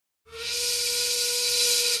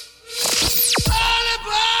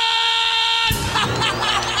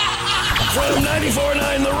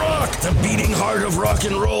94.9 The Rock, the beating heart of rock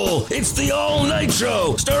and roll. It's the all-night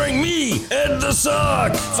show, starring me, Ed the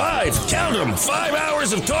Sock. 5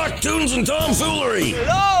 hours of talk, tunes, and tomfoolery.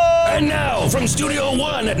 Hello! And now, from Studio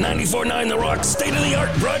One at 94.9 The Rock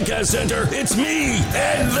state-of-the-art broadcast center, it's me,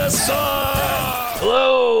 Ed the Sock.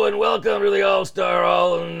 Hello, and welcome to the All-Star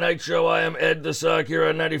All-Night Show. I am Ed the Sock here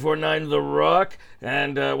on 94.9 The Rock.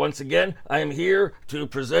 And once again, I am here to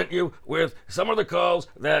present you with some of the calls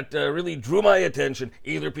that really drew my attention,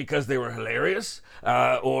 either because they were hilarious,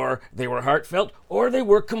 or they were heartfelt, or they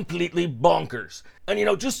were completely bonkers. And you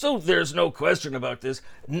know, just so there's no question about this,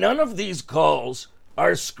 none of these calls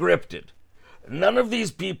are scripted. None of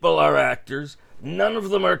these people are actors. None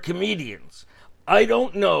of them are comedians. I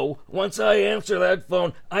don't know. Once I answer that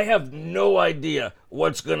phone, I have no idea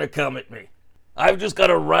what's going to come at me. I've just got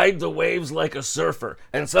to ride the waves like a surfer.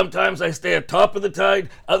 And sometimes I stay atop of the tide,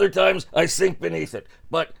 other times I sink beneath it.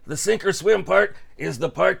 But the sink or swim part is the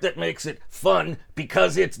part that makes it fun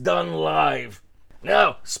because it's done live.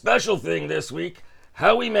 Now, special thing this week,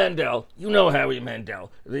 Howie Mandel. You know Howie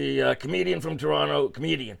Mandel, the comedian from Toronto,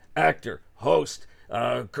 comedian, actor, host,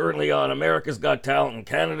 currently on America's Got Talent and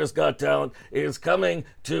Canada's Got Talent, is coming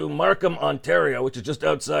to Markham, Ontario, which is just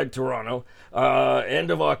outside Toronto, end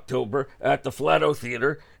of October at the Flato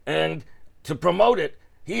Theatre. And to promote it,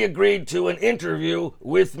 he agreed to an interview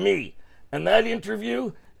with me. And that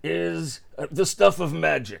interview is the stuff of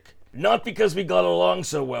magic. Not because we got along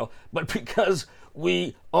so well, but because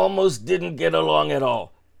we almost didn't get along at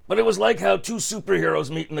all. But it was like how two superheroes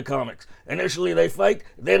meet in the comics. Initially they fight,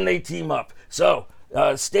 then they team up. So,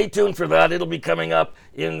 stay tuned for that. It'll be coming up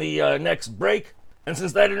in the next break. And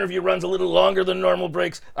since that interview runs a little longer than normal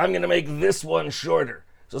breaks, I'm going to make this one shorter.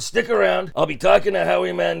 So stick around. I'll be talking to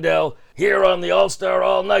Howie Mandel here on the All-Star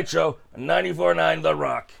All-Night Show on 94.9 The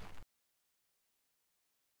Rock.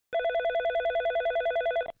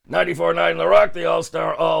 94.9 The Rock, the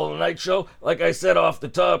All-Star All-Night Show. Like I said off the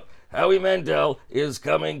top, Howie Mandel is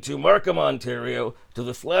coming to Markham, Ontario, to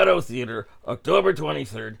the Flato Theatre, October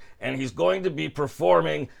 23rd, and he's going to be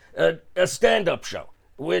performing a stand-up show,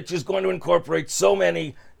 which is going to incorporate so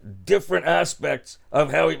many different aspects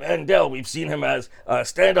of Howie Mandel. We've seen him as a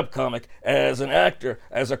stand-up comic, as an actor,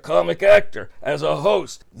 as a comic actor, as a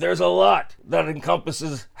host. There's a lot that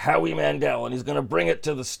encompasses Howie Mandel, and he's going to bring it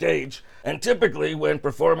to the stage. And typically, when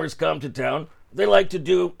performers come to town, they like to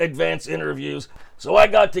do advance interviews. So I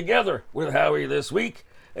got together with Howie this week,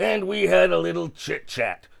 and we had a little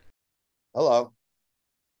chit-chat. Hello.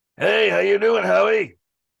 Hey, how you doing, Howie?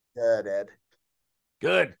 Good, Ed.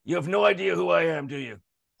 Good. You have no idea who I am, do you?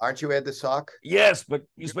 Aren't you Ed the Sock? Yes, but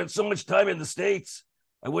you spent so much time in the States.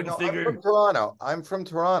 I wouldn't figure... I'm from Toronto. I'm from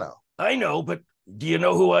Toronto. I know, but do you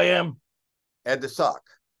know who I am? Ed the Sock.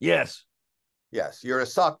 Yes. Yes, you're a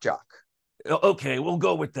sock jock. Okay, we'll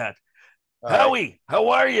go with that. All Howie, right. how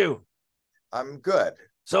are you? I'm good.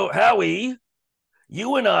 So, Howie,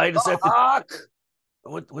 you and I, to set the...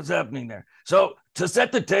 What's happening there? So, to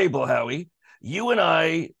set the table, Howie, you and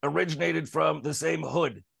I originated from the same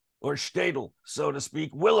hood, or shtetl, so to speak,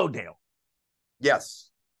 Willowdale. Yes.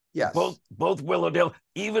 Yes. Both Willowdale.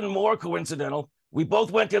 Even more coincidental, we both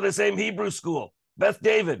went to the same Hebrew school, Beth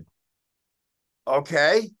David.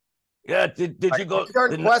 Okay. Yeah, did you go? These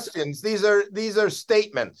aren't questions. These are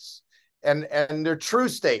statements, and they're true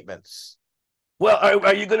statements. Well,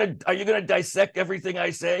 are you gonna dissect everything I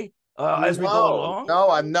say as we go along? No,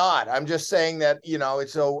 I'm not. I'm just saying that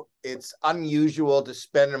it's unusual to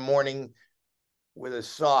spend a morning with a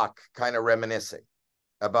sock, kind of reminiscing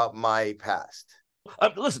about my past.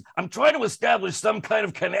 Listen, I'm trying to establish some kind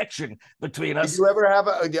of connection between us. Did you ever have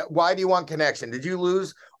why do you want connection? Did you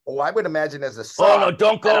lose? Oh, I would imagine as a sock. Oh, no,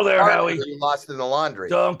 don't go there, Howie. You lost in the laundry.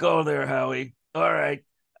 Don't go there, Howie. All right.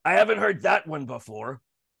 I haven't heard that one before.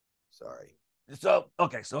 Sorry. So,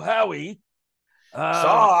 okay. So, Howie.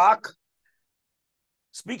 Sock.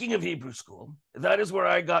 Speaking of Hebrew school, that is where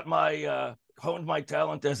I got honed my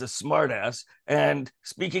talent as a smartass. And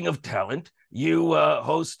speaking of talent, you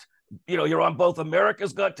host, you're on both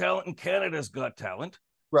America's Got Talent and Canada's Got Talent.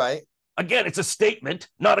 Right. Again, it's a statement,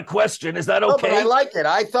 not a question. Is that okay? No, but I like it.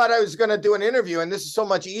 I thought I was going to do an interview, and this is so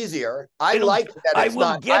much easier. I like that it's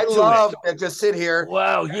not. I love to just sit here.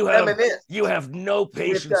 Wow, you have no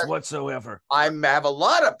patience whatsoever. I have a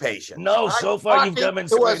lot of patience. No, so far you've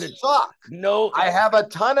demonstrated. No, I have a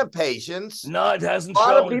ton of patience. No, it hasn't. A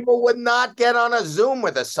lot of people would not get on a Zoom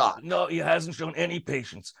with a sock. No, he hasn't shown any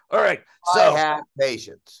patience. All right, so I have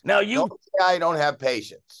patience. Now I don't have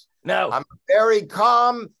patience. Now I'm a very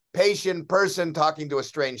calm, patient person talking to a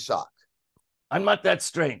strange sock. I'm not that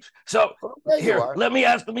strange. So here, let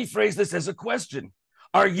me phrase this as a question.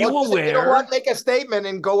 Are you Well, aware? You know what? Make a statement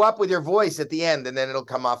and go up with your voice at the end, and then it'll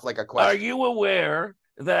come off like a question. Are you aware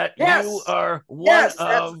that Yes. you are one Yes,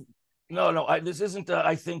 of? No. This isn't.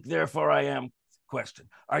 I think, therefore, I am. Question.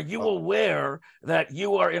 Are you aware that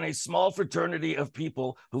you are in a small fraternity of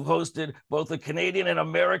people who hosted both a Canadian and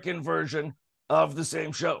American version of the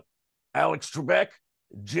same show? Alex Trebek,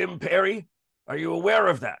 Jim Perry. Are you aware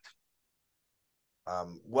of that?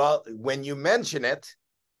 Well, when you mention it,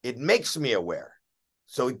 it makes me aware.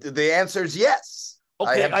 So the answer is yes.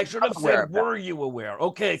 Okay, I should have said, were you aware?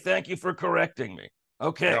 Okay, thank you for correcting me.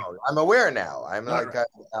 Okay. No, I'm aware now. I'm All like, right.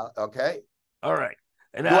 Okay. All right.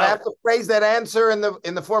 And do I have to phrase that answer in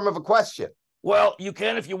the form of a question? Well, you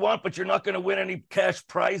can if you want, but you're not going to win any cash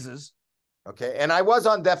prizes. Okay, and I was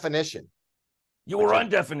on Definition. You were on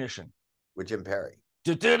Definition. With Jim Perry.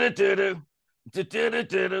 Remember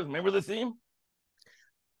the theme?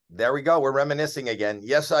 There we go. We're reminiscing again.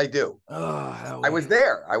 Yes, I do. Oh, I was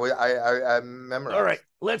there. I remember. All right,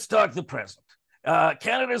 let's talk the present.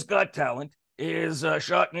 Canada's Got Talent is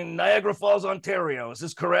shot in Niagara Falls, Ontario. Is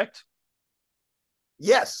this correct?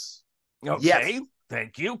 Yes. Okay. Yes.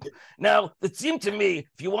 Thank you. Now, it seemed to me,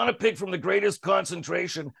 if you want to pick from the greatest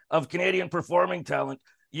concentration of Canadian performing talent,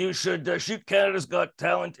 you should shoot Canada's Got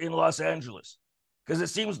Talent in Los Angeles, because it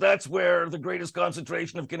seems that's where the greatest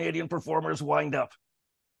concentration of Canadian performers wind up.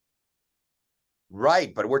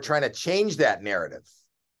 Right, but we're trying to change that narrative.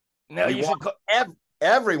 Now you should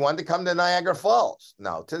everyone to come to Niagara Falls.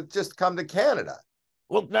 No, to just come to Canada.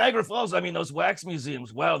 Well, Niagara Falls, I mean, those wax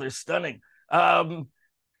museums, wow, they're stunning.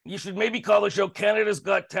 You should maybe call the show Canada's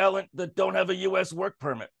Got Talent that don't have a U.S. work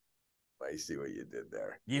permit. I see what you did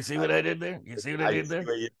there. You see what I did there? You see what I did there? See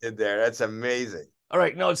what you did there. That's amazing. All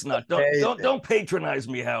right, no, it's not. Don't patronize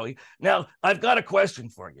me, Howie. Now, I've got a question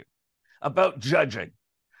for you about judging.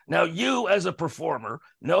 Now, you as a performer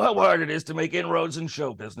know how hard it is to make inroads in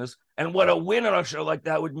show business and what a win on a show like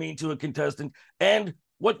that would mean to a contestant and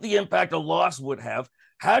what the impact a loss would have.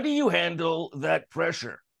 How do you handle that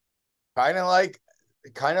pressure? Kind of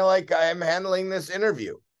like I am handling this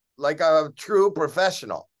interview, like a true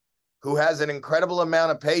professional who has an incredible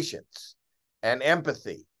amount of patience and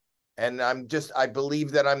empathy. And I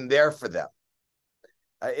believe that I'm there for them.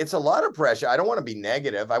 It's a lot of pressure. I don't want to be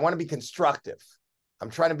negative. I want to be constructive. I'm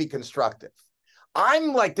trying to be constructive.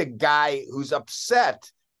 I'm like the guy who's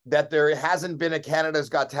upset that there hasn't been a Canada's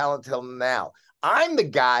Got Talent till now. I'm the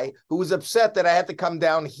guy who was upset that I had to come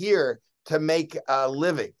down here to make a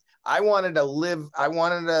living. I wanted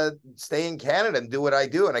to stay in Canada and do what I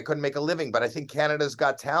do, and I couldn't make a living. But I think Canada's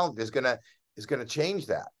Got Talent is gonna change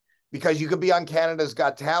that, because you could be on Canada's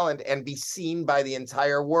Got Talent and be seen by the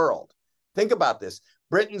entire world. Think about this.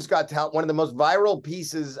 Britain's Got Talent, one of the most viral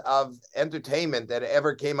pieces of entertainment that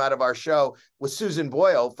ever came out of our show was Susan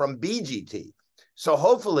Boyle from BGT. So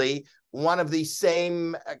hopefully one of these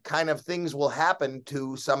same kind of things will happen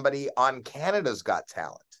to somebody on Canada's Got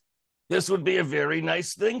Talent. This would be a very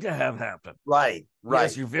nice thing to have happen. Right.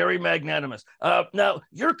 Yes, you're very magnanimous. Now,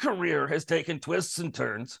 your career has taken twists and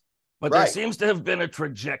turns, but there seems to have been a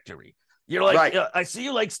trajectory. You're like, I see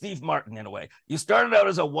you like Steve Martin in a way. You started out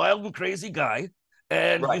as a wild and crazy guy,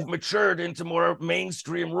 and you've matured into more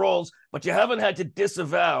mainstream roles, but you haven't had to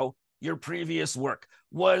disavow your previous work.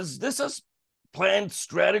 Was this a planned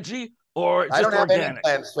strategy or just organic? I don't have any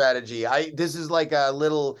planned strategy. This is like a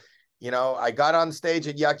little, I got on stage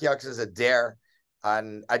at Yuck Yucks as a dare,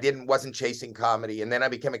 and wasn't chasing comedy. And then I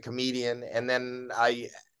became a comedian. And then I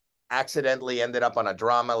accidentally ended up on a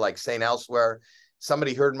drama like St. Elsewhere.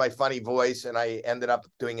 Somebody heard my funny voice, and I ended up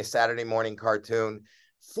doing a Saturday morning cartoon.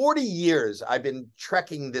 40 years I've been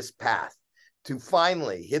trekking this path to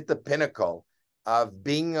finally hit the pinnacle of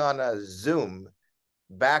being on a Zoom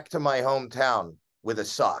back to my hometown with a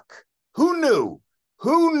sock. Who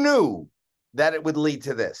knew that it would lead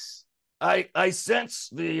to this? I sense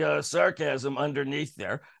the sarcasm underneath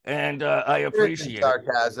there, and I appreciate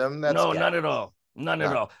sarcasm. That's none at all. None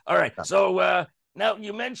at all. All right. So now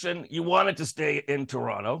you mentioned you wanted to stay in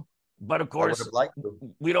Toronto, but of course,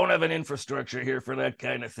 we don't have an infrastructure here for that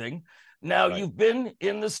kind of thing. Now, you've been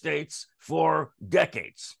in the States for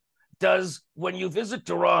decades. When you visit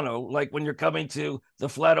Toronto, like when you're coming to the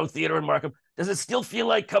Flato Theater in Markham, does it still feel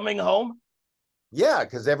like coming home? Yeah,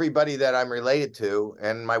 because everybody that I'm related to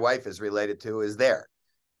and my wife is related to is there.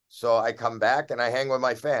 So I come back and I hang with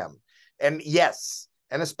my fam. And yes,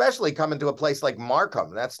 and especially coming to a place like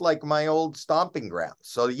Markham, that's like my old stomping ground.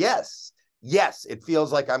 So yes, it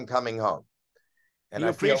feels like I'm coming home. And you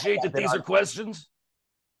appreciate that these are questions?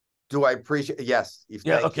 Do I appreciate? Yes.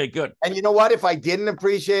 Yeah. Okay, good. And you know what? If I didn't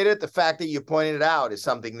appreciate it, the fact that you pointed it out is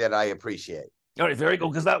something that I appreciate. All right, very good,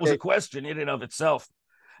 because that was a question in and of itself.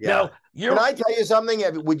 Yeah. Now, Can I tell you something?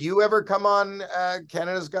 Would you ever come on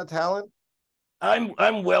Canada's Got Talent?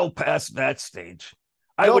 I'm well past that stage.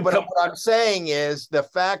 What I'm saying is the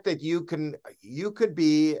fact that you could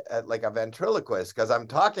be like a ventriloquist because I'm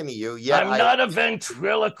talking to you. Yet I'm not a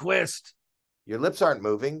ventriloquist. Your lips aren't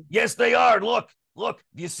moving. Yes, they are. Look.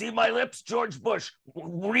 Do you see my lips, George Bush?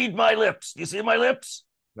 Read my lips. Do you see my lips?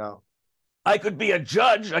 No. I could be a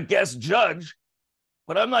judge, a guest judge,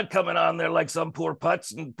 but I'm not coming on there like some poor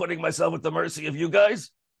putz and putting myself at the mercy of you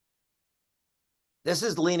guys. This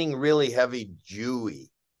is leaning really heavy Jewy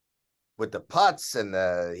with the putz and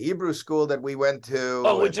the Hebrew school that we went to.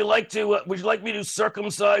 Oh, would you like me to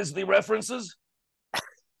circumcise the references?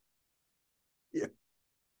 Yeah.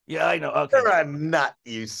 Yeah, I know. Okay. You're a nut,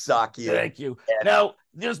 you suck. You. Thank you. Now,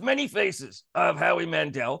 there's many faces of Howie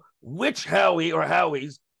Mandel. Which Howie or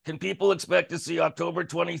Howies can people expect to see October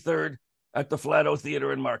 23rd at the Flato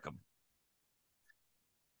Theater in Markham?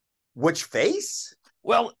 Which face?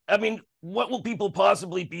 Well, I mean, what will people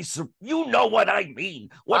possibly be? You know what I mean.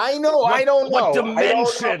 I know. I don't know. What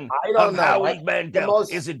dimension of Howie Mandel?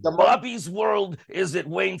 Is it Bobby's World? Is it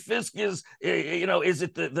Wayne Fisk's? Is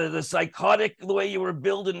it the psychotic, the way you were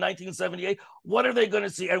billed in 1978? What are they going to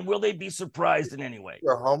see? And will they be surprised in any way?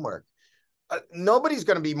 Your homework. Nobody's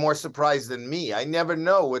going to be more surprised than me. I never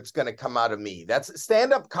know what's going to come out of me. That's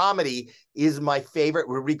stand-up comedy is my favorite,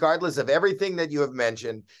 regardless of everything that you have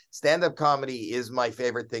mentioned. Stand-up comedy is my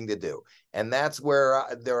favorite thing to do. And that's where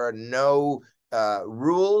there are no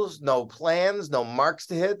rules, no plans, no marks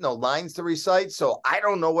to hit, no lines to recite. So I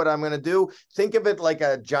don't know what I'm going to do. Think of it like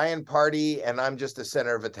a giant party and I'm just the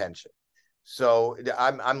center of attention. So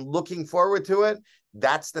I'm looking forward to it.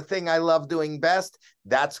 That's the thing I love doing best.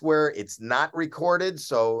 That's where it's not recorded,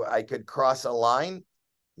 so I could cross a line,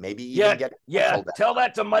 maybe even get tell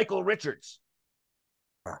that to Michael Richards.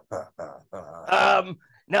 Now,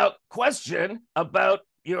 question about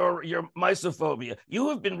your mysophobia.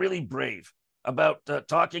 You have been really brave about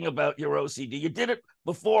talking about your OCD. You did it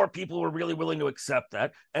before people were really willing to accept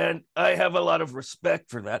that, and I have a lot of respect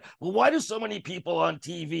for that. Well, why do so many people on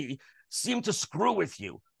TV seem to screw with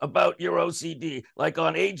you about your OCD? Like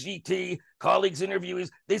on AGT, colleagues, interviewees,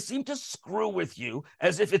 they seem to screw with you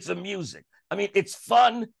as if it's amusing. I mean, it's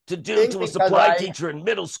fun to do to a supply teacher in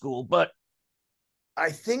middle school, but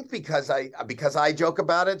I think because I joke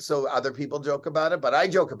about it, so other people joke about it, but I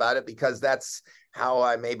joke about it because that's how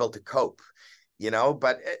I'm able to cope.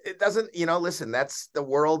 But it doesn't, listen, that's the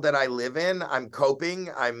world that I live in. I'm coping.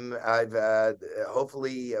 I've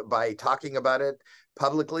hopefully by talking about it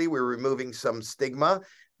publicly, we're removing some stigma,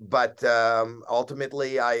 but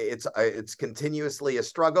ultimately it's continuously a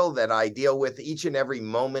struggle that I deal with each and every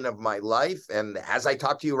moment of my life. And as I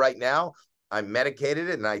talk to you right now, I'm medicated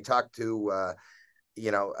and I talk to,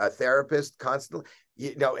 a therapist constantly.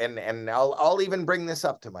 And I'll even bring this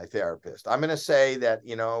up to my therapist. I'm going to say that,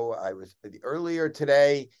 earlier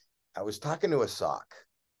today, I was talking to a sock,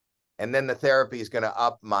 and then the therapy is going to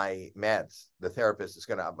up my meds. The therapist is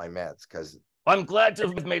going to up my meds because I'm glad to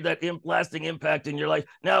have made that lasting impact in your life.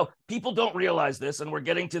 Now, people don't realize this, and we're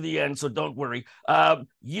getting to the end, so don't worry.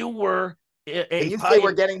 You were Can you say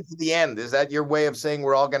we're getting to the end? Is that your way of saying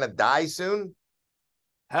we're all going to die soon?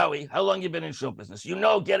 Howie, how long you been in show business?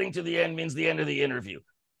 Getting to the end means the end of the interview.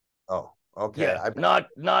 Oh, okay. Yeah,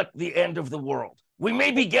 not the end of the world. We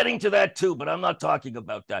may be getting to that too, but I'm not talking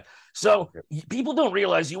about that. So people don't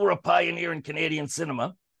realize you were a pioneer in Canadian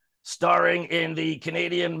cinema, starring in the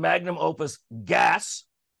Canadian magnum opus Gas.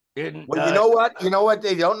 You know what? You know what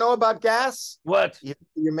they don't know about Gas? What?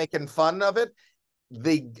 You're making fun of it.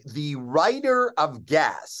 The writer of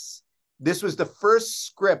Gas, this was the first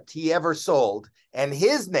script he ever sold, and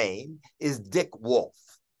his name is Dick Wolf.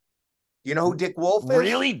 You know who Dick Wolf is?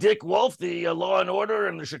 Really? Dick Wolf, the Law and Order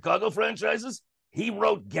and the Chicago franchises? He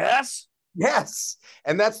wrote Gas? Yes.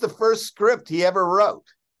 And that's the first script he ever wrote.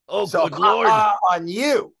 Oh, so, good Lord. On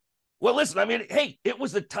you. Well, listen, I mean, hey, it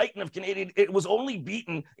was the titan of Canadian. It was only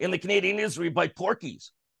beaten in the Canadian industry by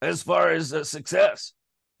Porky's as far as success.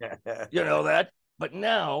 You know that? But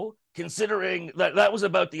now, considering that was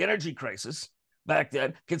about the energy crisis back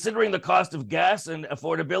then, considering the cost of gas and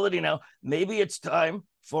affordability now, maybe it's time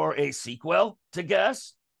for a sequel to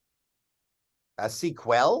Gas. A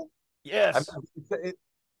sequel? Yes.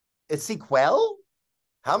 A sequel?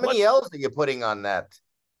 How many L's are you putting on that?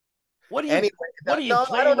 What do you? Anyway, what are you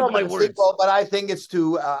I don't know about the sequel, but I think it's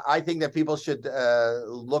I think that people should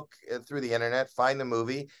look through the internet, find the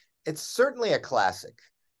movie. It's certainly a classic.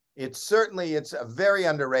 It's very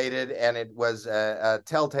underrated, and it was a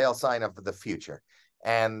telltale sign of the future.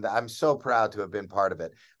 And I'm so proud to have been part of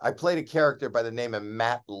it. I played a character by the name of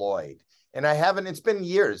Matt Lloyd. And I haven't, it's been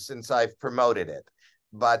years since I've promoted it.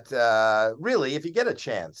 But really, if you get a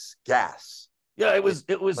chance, gas. Yeah, it was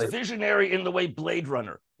visionary in the way Blade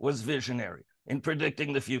Runner was visionary in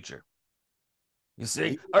predicting the future. You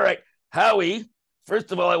see? All right, Howie,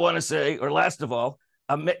 first of all, I want to say, or last of all,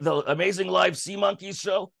 the Amazing Live Sea Monkeys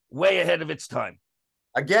show, way ahead of its time.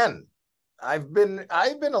 Again, I've been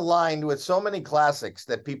aligned with so many classics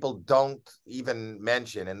that people don't even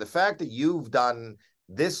mention. And the fact that you've done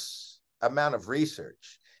this amount of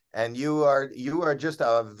research and you are just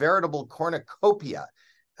a veritable cornucopia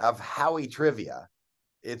of Howie trivia.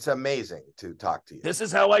 It's amazing to talk to you. This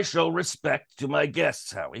is how I show respect to my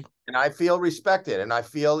guests, Howie. And I feel respected. And I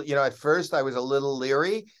feel, at first I was a little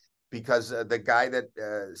leery because the guy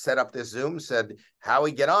that set up this Zoom said,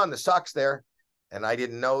 Howie, get on, the sock's there. And I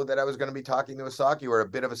didn't know that I was going to be talking to a sock. You were a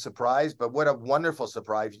bit of a surprise, but what a wonderful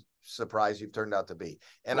surprise you've turned out to be.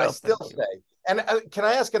 And well, I still say, and can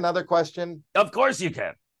I ask another question? Of course you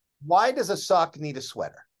can. Why does a sock need a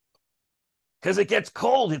sweater? Because it gets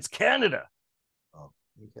cold. It's Canada. Oh,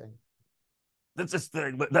 okay. That's just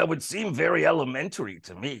that would seem very elementary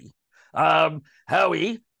to me.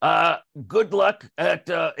 Howie, good luck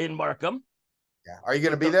in Markham. Yeah. Are you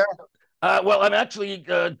going to be there? Well, I'm actually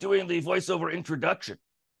doing the voiceover introduction.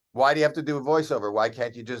 Why do you have to do a voiceover? Why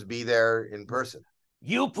can't you just be there in person?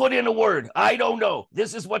 You put in a word. I don't know.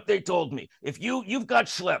 This is what they told me. If you've got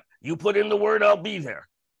schlep, you put in the word, I'll be there.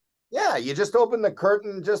 Yeah, you just open the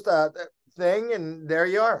curtain, just a thing, and there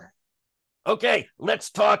you are. Okay,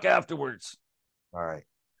 let's talk afterwards. All right.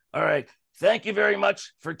 All right. Thank you very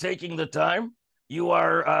much for taking the time. You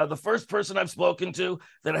are the first person I've spoken to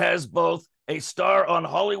that has both a star on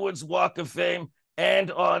Hollywood's Walk of Fame and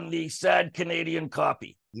on the sad Canadian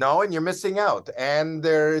copy. No, and you're missing out. And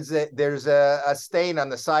there's a stain on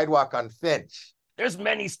the sidewalk on Finch. There's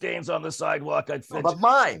many stains on the sidewalk on Finch. But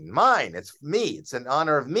mine. It's me. It's in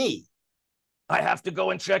honor of me. I have to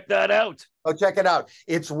go and check that out. Oh, check it out.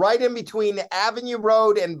 It's right in between Avenue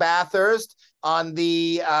Road and Bathurst on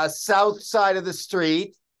the south side of the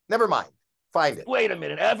street. Never mind. Find it. Wait a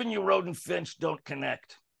minute. Avenue Road and Finch don't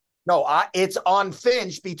connect. No, it's on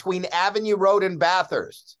Finch between Avenue Road and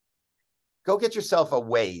Bathurst. Go get yourself a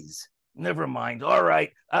Waze. Never mind. All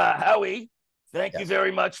right. Howie, thank you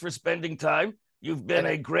very much for spending time. You've been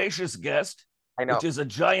a gracious guest. I know. Which is a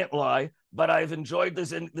giant lie, but I've enjoyed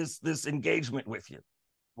this engagement with you.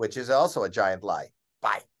 Which is also a giant lie.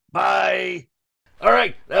 Bye. Bye. All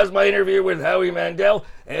right. That was my interview with Howie Mandel,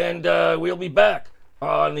 and we'll be back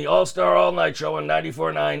on the All-Star All-Night Show on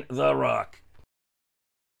 94.9 The Rock.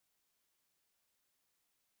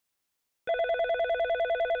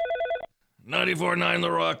 $94.9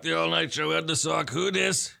 The Rock, the all-night show. Ed the Sock. Who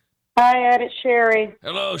dis? Hi, Ed. It's Sherry.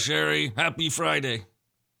 Hello, Sherry. Happy Friday.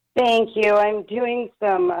 Thank you. I'm doing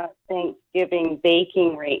some Thanksgiving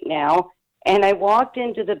baking right now, and I walked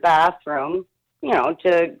into the bathroom,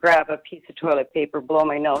 to grab a piece of toilet paper, blow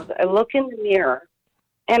my nose. I look in the mirror,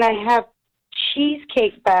 and I have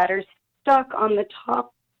cheesecake batter stuck on the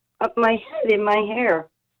top of my head in my hair.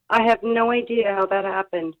 I have no idea how that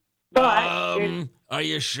happened. But are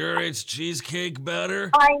you sure it's cheesecake batter?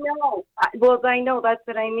 I know. I know. That's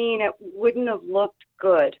what I mean. It wouldn't have looked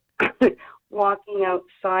good walking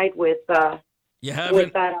outside with You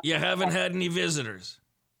haven't had any visitors?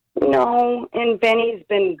 No, and Benny's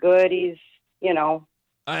been good. He's,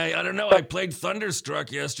 I don't know. I played Thunderstruck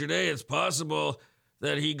yesterday. It's possible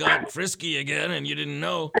that he got frisky again and you didn't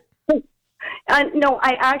know. No,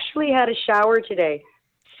 I actually had a shower today.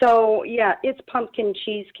 So, yeah, it's pumpkin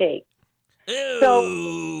cheesecake.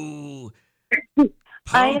 Ew.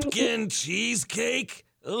 Pumpkin cheesecake?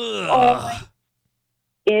 Ugh. Oh,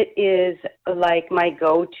 it is like my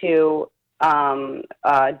go-to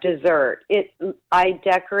dessert. I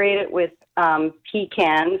decorate it with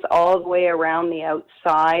pecans all the way around the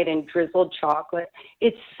outside and drizzled chocolate.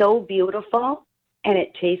 It's so beautiful, and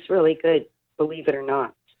it tastes really good, believe it or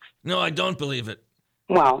not. No, I don't believe it.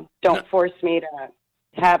 Well, don't force me to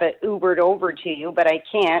have it Ubered over to you, but I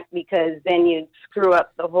can't because then you'd screw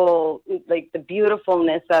up the whole, the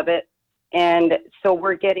beautifulness of it. And so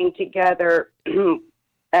we're getting together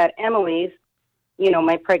at Emily's,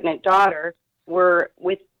 my pregnant daughter. We're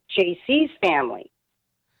with JC's family.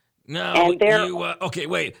 No, okay,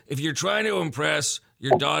 wait. If you're trying to impress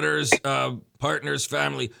your daughter's partner's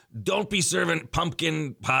family, don't be serving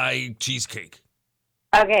pumpkin pie cheesecake.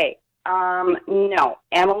 Okay. No.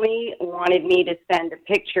 Emily wanted me to send a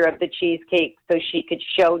picture of the cheesecake so she could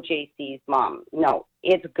show JC's mom. No,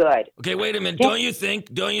 it's good. Okay, wait a minute. Don't you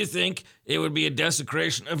think it would be a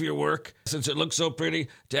desecration of your work, since it looks so pretty,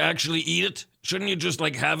 to actually eat it Shouldn't you just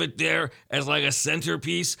like have it there as like a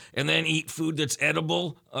centerpiece and then eat food that's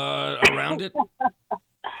edible around it?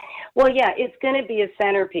 Well, yeah, it's going to be a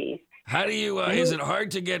centerpiece. How do you, is it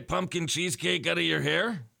hard to get pumpkin cheesecake out of your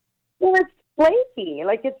hair? Well, it's flaky,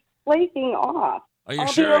 like it's flaking off. Are you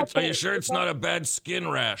sure it's not a bad skin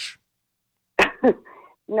rash?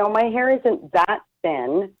 No, my hair isn't that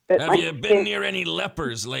thin. But Have you been near any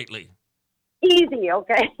lepers lately? Easy,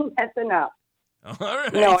 okay? That's enough. All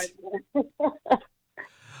right. No.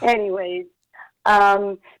 Anyways,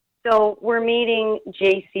 so we're meeting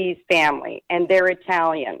JC's family, and they're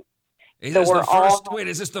Italian. Is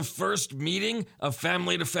this the first meeting of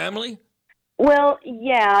family to family? Well,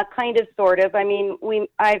 yeah, kind of, sort of. I mean,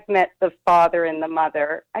 I've met the father and the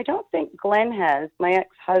mother. I don't think Glenn has. My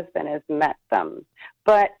ex-husband has met them.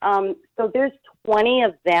 But so there's 20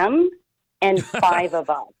 of them and 5 of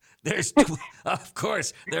us. Of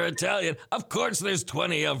course, they're Italian. Of course, there's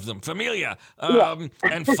 20 of them. Familia.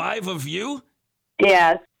 And 5 of you?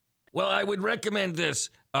 Yes. Well, I would recommend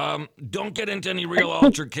this. Don't get into any real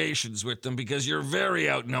altercations with them because you're very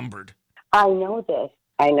outnumbered. I know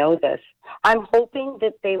this. I'm hoping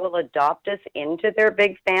that they will adopt us into their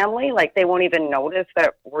big family. Like they won't even notice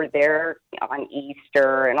that we're there on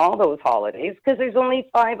Easter and all those holidays because there's only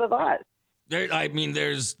 5 of us.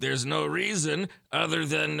 There's no reason other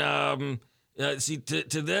than,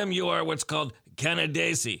 to them you are what's called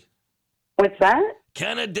Canadesi. What's that?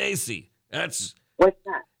 Canadesi. What's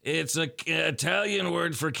that? It's an Italian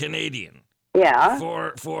word for Canadian. Yeah.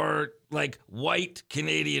 For like white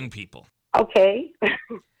Canadian people. Okay.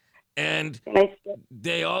 And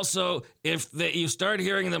they also, you start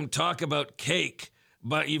hearing them talk about cake,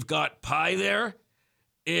 but you've got pie there,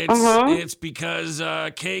 it's because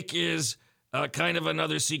cake is kind of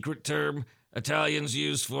another secret term Italians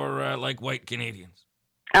use for like white Canadians.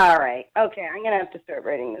 All right. Okay, I'm going to have to start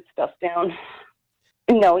writing this stuff down.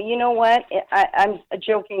 No, you know what? I'm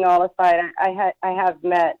joking all aside. I have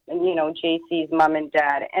met, JC's mom and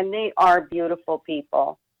dad, and they are beautiful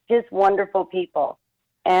people, just wonderful people.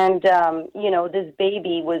 And, this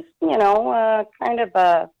baby was, kind of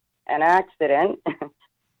an accident.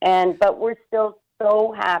 But we're still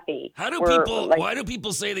so happy. Why do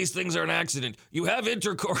people say these things are an accident? You have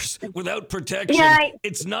intercourse without protection. Yeah,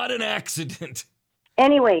 it's not an accident.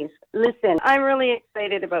 Anyways, listen, I'm really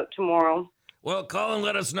excited about tomorrow. Well, call and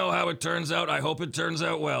let us know how it turns out. I hope it turns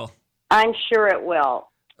out well. I'm sure it will.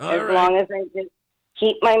 As long as I just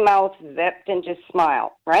keep my mouth zipped and just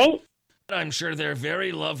smile, right? I'm sure they're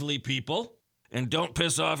very lovely people. And don't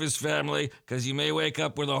piss off his family, because you may wake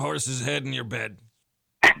up with a horse's head in your bed.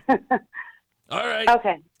 All right.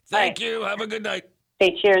 Okay. Thank you. Have a good night.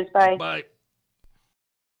 Okay, cheers. Bye. Bye.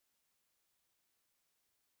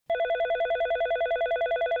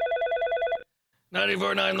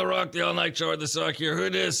 $94.9 The Rock, the all-night show at the Sock here. Who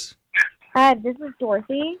this? Hi, this is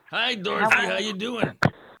Dorothy. Hi, Dorothy. How you doing?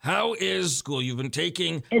 How is school? You've been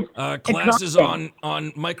taking classes on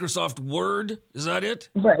Microsoft Word. Is that it?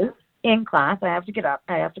 Right. In class, I have to get up.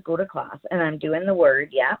 I have to go to class, and I'm doing the Word,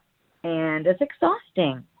 yeah. And it's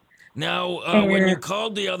exhausting. Now, when you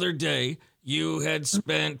called the other day, you had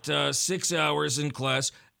spent 6 hours in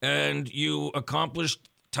class, and you accomplished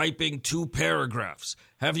typing 2 paragraphs.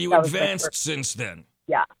 Have you advanced since then?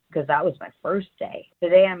 Yeah, because that was my first day.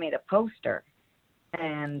 Today I made a poster.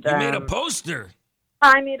 And you made a poster?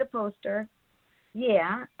 I made a poster.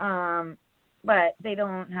 Yeah, but they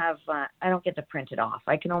don't have, I don't get to print it off.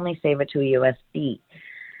 I can only save it to a USB,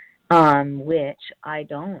 which I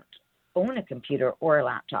don't own a computer or a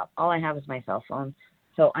laptop. All I have is my cell phone,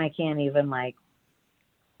 so I can't even,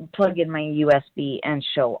 plug in my USB and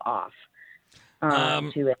show off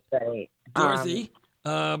to it. Dorothy,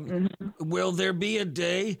 will there be a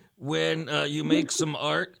day when you make some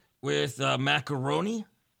art with macaroni?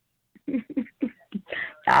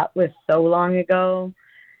 That was so long ago.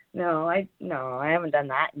 No, I haven't done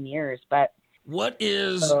that in years. But what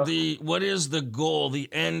is the goal, the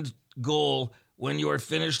end goal when you are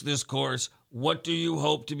finished this course? What do you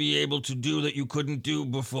hope to be able to do that you couldn't do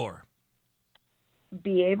before?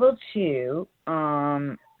 Be able to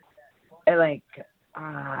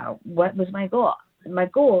what was my goal? My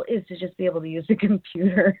goal is to just be able to use the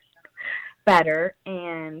computer better.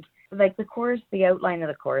 And the course, the outline of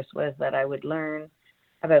the course was that I would learn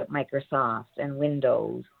about Microsoft and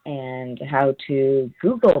Windows and how to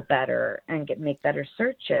Google better and make better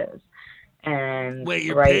searches. And wait,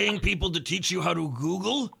 you're paying people to teach you how to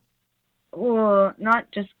Google? Well,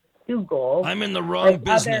 not just Google. I'm in the wrong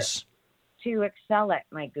business. To excel at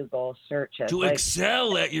my Google searches. To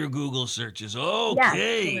excel at your Google searches.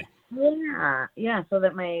 Okay. Yeah. So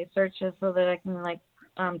that my searches, so that I can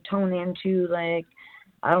tone into, like,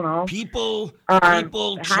 I don't know. People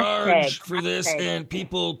Hashtag, charge for this, hashtag. and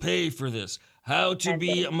people pay for this. How to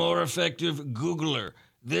be a more effective Googler.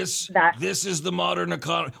 This is the modern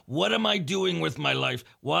economy. What am I doing with my life?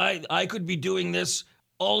 Why I could be doing this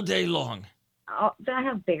all day long. I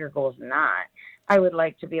have bigger goals than that. I would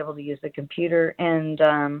like to be able to use the computer and,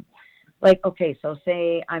 like, okay, so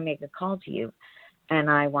say I make a call to you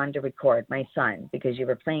and I wanted to record my son because you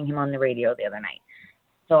were playing him on the radio the other night.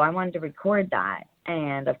 So I wanted to record that,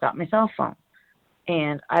 and I've got my cell phone.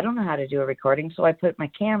 And I don't know how to do a recording, so I put my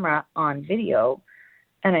camera on video,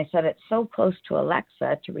 and I set it so close to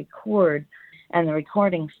Alexa to record, and the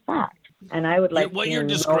recording stopped. And I would like what to you're know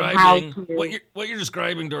describing, how to... what you're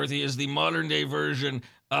describing, Dorothy, is the modern day version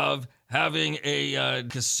of having a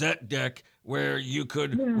cassette deck where you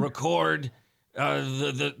could record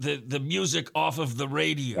the music off of the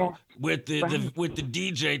radio with the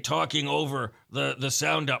DJ talking over the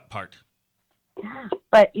sound up part. Yeah,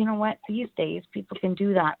 but you know what? These days, people can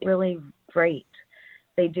do that really great.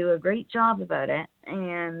 They do a great job about it,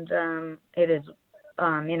 and it is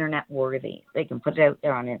internet worthy. They can put it out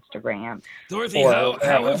there on Instagram. Dorothy, how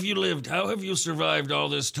have you lived? How have you survived all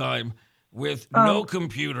this time with no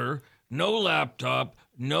computer, no laptop,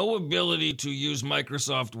 no ability to use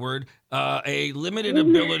Microsoft Word, a limited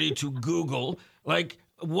ability to Google? Like,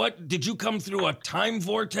 what, did you come through a time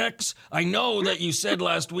vortex? I know that you said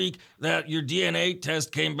last week that your DNA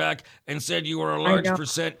test came back and said you were a large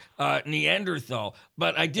percent Neanderthal,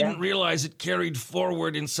 but I didn't realize it carried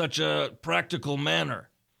forward in such a practical manner.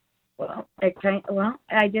 Well, I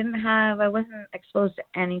wasn't exposed to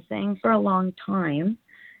anything for a long time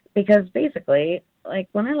because basically, like,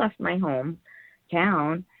 when I left my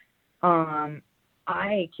hometown,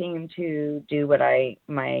 I came to do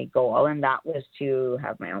my goal, and that was to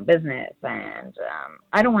have my own business. And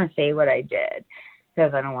I don't want to say what I did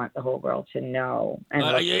because I don't want the whole world to know. And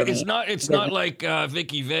it's not like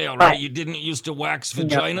Vicky Vale, right? You didn't used to wax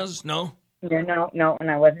vaginas, no? No, and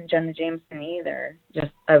I wasn't Jenna Jameson either.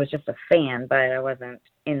 I was just a fan, but I wasn't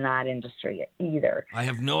in that industry either. I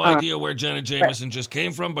have no idea where Jenna Jameson just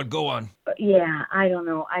came from, but go on. Yeah, I don't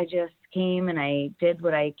know. I just came and I did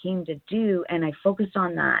what I came to do, and I focused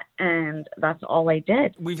on that, and that's all I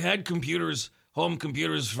did. We've had home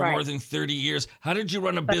computers for more than 30 years. How did you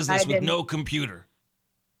run a business with no computer?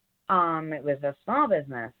 It was a small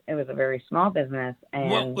business. It was a very small business.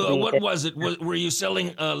 And what was it? Were you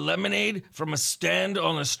selling lemonade from a stand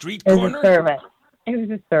on a street It corner? was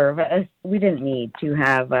a service. We didn't need to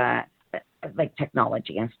have like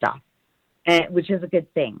technology and stuff, which is a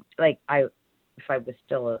good thing. Like if I was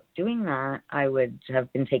still doing that, I would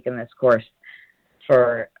have been taking this course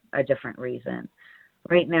for a different reason.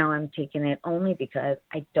 Right now, I'm taking it only because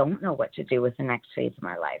I don't know what to do with the next phase of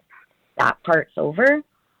my life. That part's over.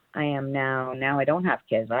 I am now I don't have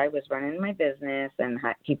kids. I was running my business and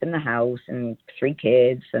keeping the house and 3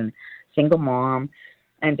 kids and single mom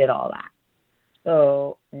and did all that.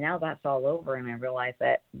 So now that's all over, and I realize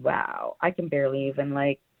that, wow, I can barely even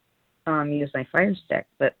use my Fire Stick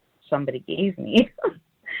that somebody gave me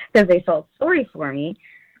because they felt sorry for me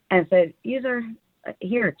and said,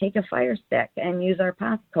 here, take a Fire Stick and use our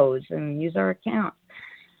passcodes and use our account.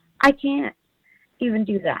 I can't even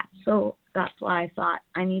do that. So that's why I thought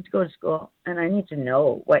I need to go to school and I need to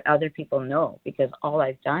know what other people know, because all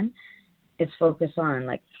I've done is focus on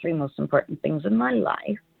like 3 most important things in my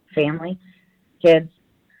life: family, kids,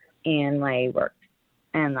 and my work.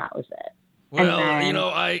 And that was it. Well,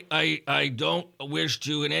 I don't wish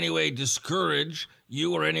to in any way discourage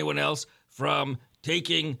you or anyone else from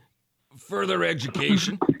taking further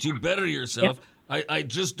education to better yourself. Yep. I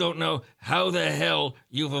just don't know how the hell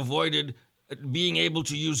you've avoided being able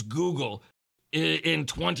to use Google in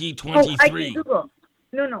 2023. Oh, I can Google.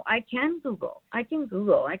 No, I can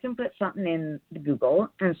Google. I can put something in Google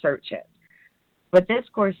and search it. But this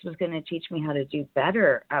course was going to teach me how to do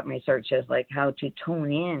better at my searches, like how to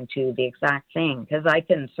tone in to the exact thing. Because I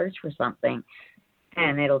can search for something,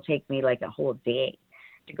 and it'll take me like a whole day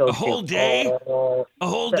to go. A whole day? A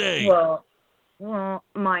whole day? Well,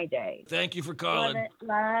 my day. Thank you for calling.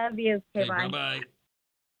 Love you. Okay, bye. Bye-bye.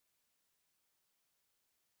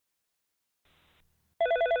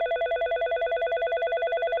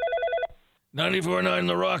 $94.9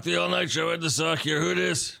 The Rock, the all-night show. Ed the Sock here. Who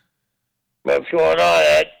dis? What's going on,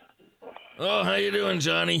 Ed? Oh, how you doing,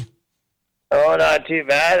 Johnny? Oh, not too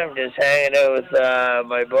bad. I'm just hanging out with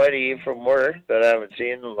my buddy from work that I haven't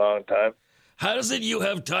seen in a long time. How does it you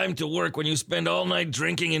have time to work when you spend all night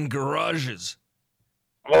drinking in garages?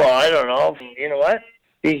 Well, I don't know. You know what?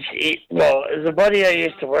 Well, there's a buddy I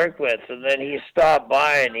used to work with, and then he stopped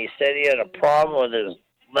by and he said he had a problem with his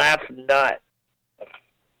left nut.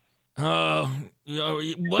 What?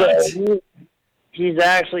 So he's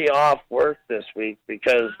actually off work this week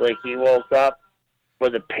because, like, he woke up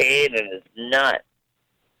with a pain in his nut.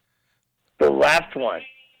 The left one.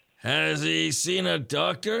 Has he seen a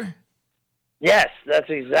doctor? Yes, that's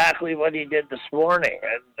exactly what he did this morning.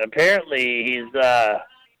 And apparently he's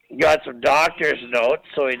got some doctor's notes,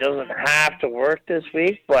 so he doesn't have to work this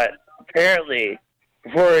week. But apparently,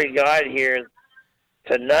 before he got here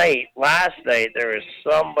last night, there was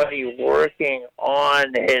somebody working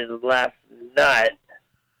on his left nut,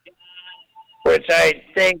 which I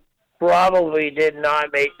think probably did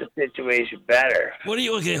not make the situation better.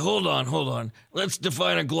 Okay, hold on. Let's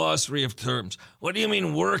define a glossary of terms. What do you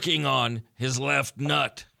mean working on his left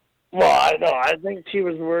nut? Well, I know. I think she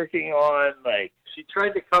was working on, like... She tried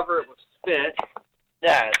to cover it with spit.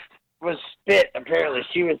 Yeah, it was spit, apparently.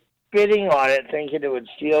 She was spitting on it, thinking it would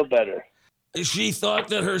feel better. She thought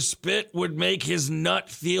that her spit would make his nut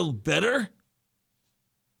feel better?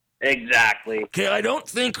 Exactly. Okay, I don't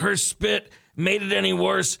think her spit made it any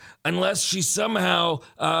worse unless she somehow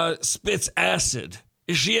spits acid.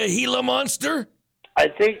 Is she a Gila monster? I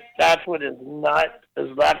think that's what his left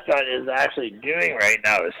nut is actually doing right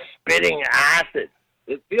now, is spitting acid.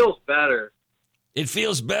 It feels better. It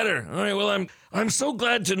feels better. All right, well, I'm so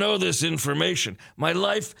glad to know this information. My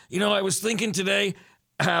life, I was thinking today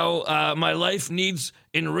how my life needs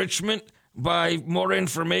enrichment by more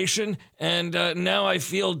information, and now I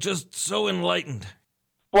feel just so enlightened.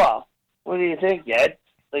 Well, what do you think, Ed?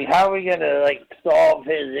 Like, how are we going to, solve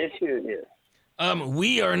his issue here?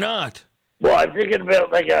 We are not. Well, I'm thinking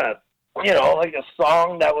about, like a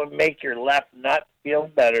song that would make your left nut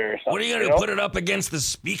feel better or something. What are you going to put it up against the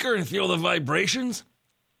speaker and feel the vibrations?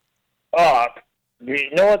 Oh,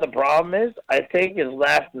 you know what the problem is? I think his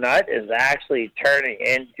left nut is actually turning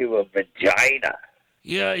into a vagina.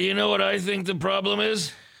 Yeah, you know what I think the problem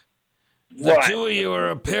is? What? The two of you are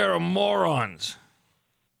a pair of morons.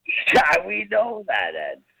 Yeah, we know that,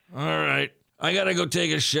 Ed. All right. I got to go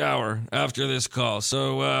take a shower after this call.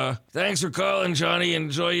 So thanks for calling, Johnny.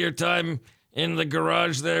 Enjoy your time in the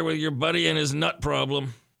garage there with your buddy and his nut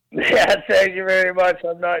problem. Yeah, thank you very much.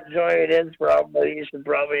 I'm not enjoying his problem, but you should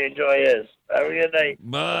probably enjoy his. Have a good night.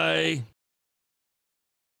 Bye.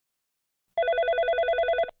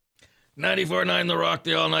 94.9 The Rock,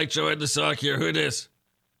 the all-night show. Ed the Sock here. Who this?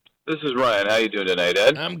 This is Ryan. How you doing tonight,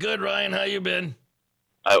 Ed? I'm good, Ryan. How you been?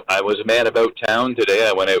 I was a man about town today.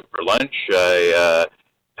 I went out for lunch. I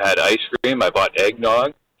had ice cream. I bought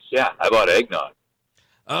eggnog. Yeah, I bought eggnog.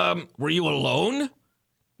 Were you alone?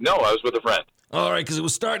 No, I was with a friend. All right, because it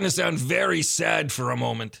was starting to sound very sad for a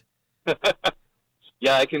moment.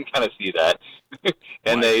 Yeah, I can kind of see that.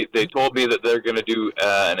 And they told me that they're going to do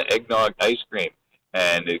an eggnog ice cream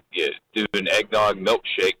and do an eggnog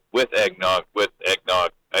milkshake with eggnog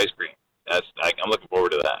ice cream. I'm looking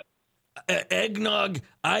forward to that. Eggnog,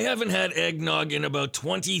 I haven't had eggnog in about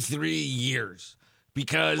 23 years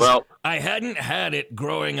because I hadn't had it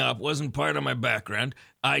growing up, wasn't part of my background.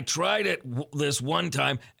 I tried it this one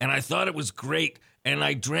time and I thought it was great and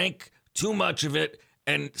I drank too much of it,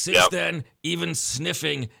 and since then, even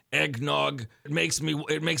sniffing eggnog, it makes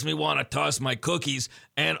me want to toss my cookies.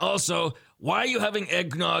 And also, why are you having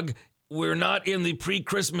eggnog? We're not in the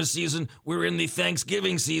pre-Christmas season. We're in the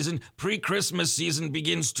Thanksgiving season. Pre-Christmas season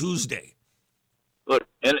begins Tuesday. Look,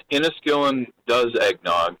 Enniskillen does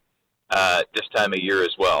eggnog this time of year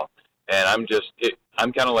as well. And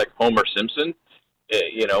I'm kind of like Homer Simpson.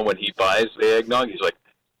 When he buys the eggnog, he's like,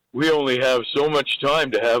 we only have so much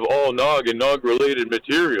time to have all nog and nog-related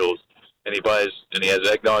materials. And he has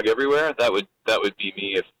eggnog everywhere. That would be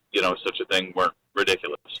me if, such a thing weren't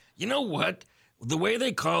ridiculous. You know what? The way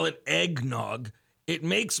they call it eggnog, it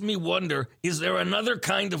makes me wonder, is there another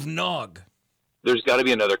kind of nog? There's got to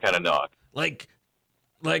be another kind of nog. Like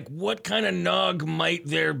what kind of nog might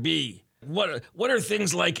there be? What are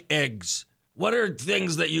things like eggs? What are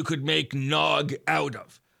things that you could make nog out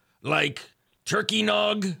of? Like turkey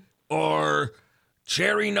nog or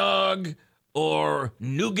cherry nog or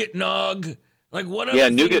nougat nog? Like what? Yeah,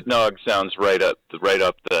 nougat nog sounds right up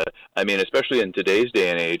the. I mean, especially in today's day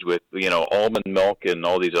and age with almond milk and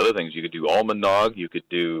all these other things, you could do almond nog, you could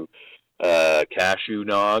do cashew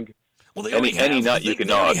nog. Well, they any nut you can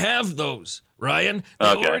nog. They already have those, Ryan. They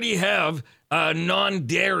already have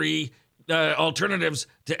non-dairy alternatives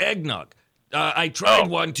to eggnog. I tried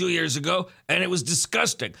one 2 years ago, and it was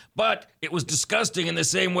disgusting. But it was disgusting in the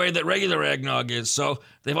same way that regular eggnog is. So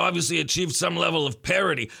they've obviously achieved some level of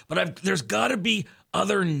parity. But there's got to be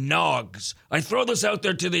other nogs? I throw this out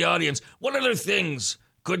there to the audience. What other things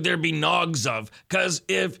could there be nogs of? Because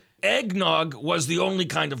if eggnog was the only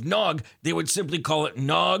kind of nog, they would simply call it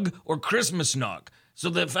nog or Christmas nog. So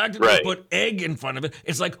the fact that they put egg in front of it,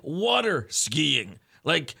 it's like water skiing.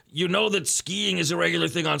 Like, you know that skiing is a regular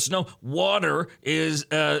thing on snow. Water is,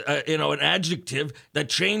 an adjective that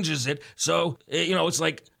changes it. So, it's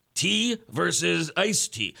like tea versus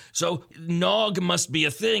iced tea. So nog must be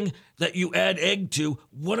a thing that you add egg to.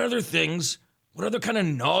 What other kind of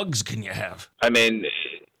nogs can you have? I mean,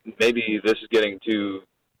 maybe this is getting too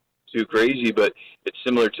crazy, but it's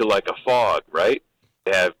similar to like a fog, right?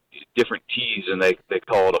 They have different teas and they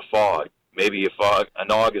call it a fog. Maybe a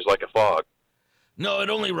nog is like a fog. No, it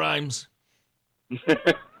only rhymes.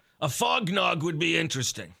 A fog nog would be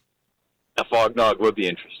interesting. A fog nog would be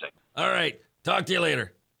interesting. All right. Talk to you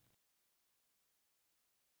later.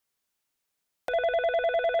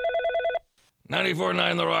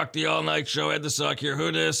 $94.9 The Rock, the all-night show. Ed the Sock here.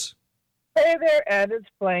 Who dis? Hey there, Ed. It's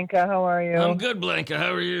Blanca. How are you? I'm good, Blanca.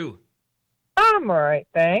 How are you? I'm all right,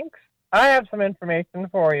 thanks. I have some information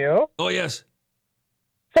for you. Oh, yes.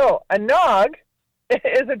 So, a nog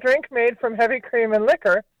is a drink made from heavy cream and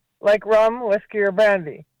liquor, like rum, whiskey, or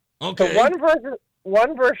brandy. Okay. So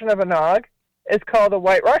one version of a nog is called a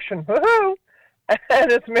White Russian. Woohoo!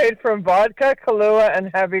 And it's made from vodka, Kahlua, and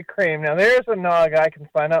heavy cream. Now, there's a nog I can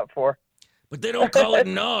sign up for. But they don't call it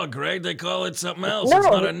nog, right? They call it something else. No, it's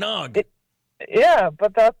not a nog. Yeah,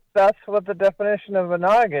 but that's what the definition of a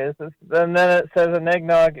nog is. And then it says an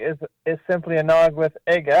eggnog is simply a nog with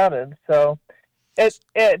egg added. So it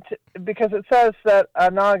because it says that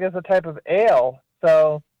a nog is a type of ale.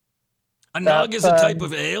 So a nog is a type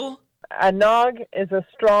of ale? A nog is a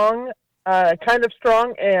strong kind of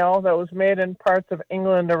strong ale that was made in parts of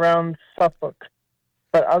England around Suffolk.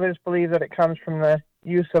 But others believe that it comes from the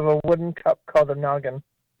use of a wooden cup called a noggin.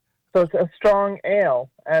 So it's a strong ale,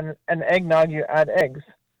 and an eggnog, you add eggs.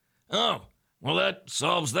 Oh, well, that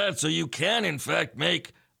solves that. So you can, in fact,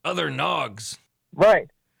 make other nogs. Right.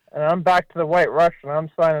 And I'm back to the White Russian. I'm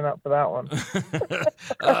signing up for that one.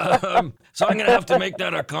 So I'm going to have to make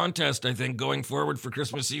that a contest, I think, going forward for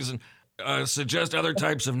Christmas season. Suggest other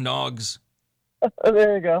types of nogs.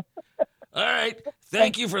 There you go. All right.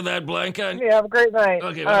 Thank you for that, Blanca. Yeah, have a great night.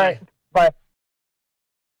 Okay, bye. All right. Bye.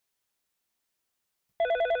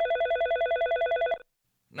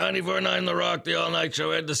 $94.9 The Rock, the all-night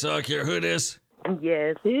show. Ed the Sock here. Who dis?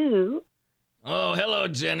 Yes, who? Oh, hello,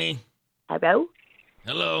 Jenny. Hello?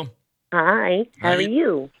 Hello. Hi, how are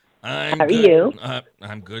you? How are you?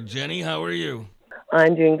 I'm good, Jenny. How are you?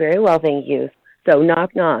 I'm doing very well, thank you. So,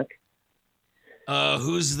 knock, knock.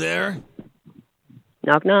 Who's there?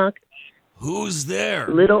 Knock, knock. Who's there?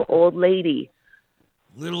 Little old lady.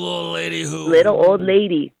 Little old lady who? Little old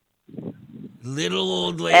lady. Little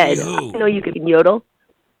old lady Ed, who? I know you can yodel.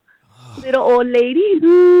 Little old lady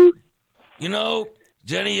who? You know,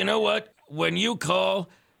 Jenny, you know what? When you call,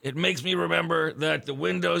 it makes me remember that the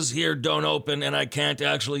windows here don't open and I can't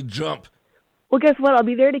actually jump. Well, guess what? I'll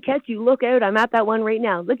be there to catch you. Look out. I'm at that one right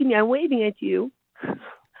now. Look at me. I'm waving at you.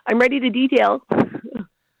 I'm ready to detail.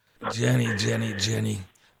 Jenny.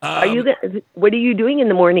 Are you? What are you doing in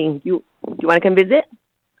the morning? You want to come visit?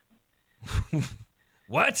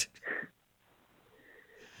 What?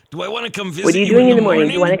 Do I want to come visit? What are you doing in the morning?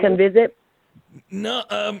 Do you want to come visit? No.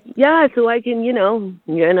 Yeah, so I can,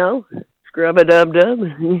 scrub-a-dub-dub.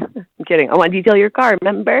 I'm kidding. I want to detail your car,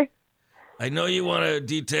 remember? I know you want to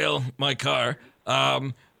detail my car,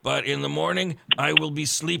 but in the morning, I will be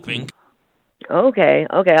sleeping. Okay,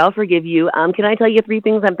 I'll forgive you. Can I tell you 3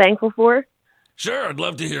 things I'm thankful for? Sure, I'd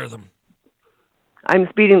love to hear them. I'm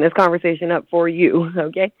speeding this conversation up for you,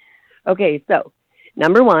 okay? Okay, so,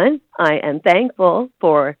 number 1, I am thankful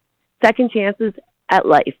for second chances at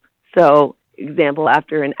life. So, example,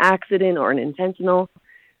 after an accident or an intentional,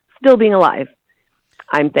 still being alive.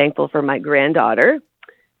 I'm thankful for my granddaughter.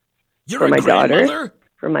 You're my daughter,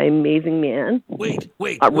 for my amazing man. Wait.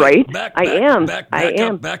 Right? Back I am.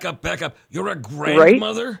 Back up. You're a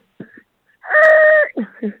grandmother?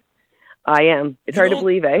 Right? I am. It's hard to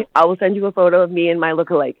believe, eh? I will send you a photo of me and my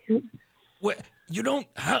lookalike. Wait, you don't...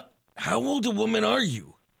 How old a woman are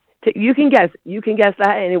you? You can guess. You can guess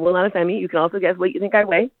that, and it will not offend me. You can also guess what you think I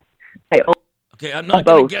weigh. Okay, I'm not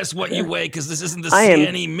going to guess what you weigh because this isn't the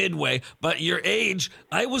CNE Midway, but your age,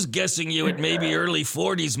 I was guessing you at maybe early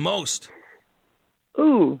 40s most.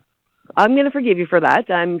 Ooh, I'm going to forgive you for that.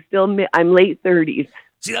 I'm late 30s.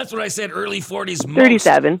 See, that's what I said, early 40s most.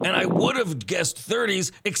 37. And I would have guessed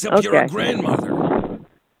 30s, except you're a grandmother.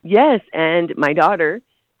 Yes, and my daughter,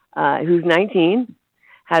 who's 19,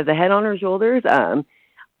 has a head on her shoulders.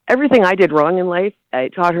 everything I did wrong in life, I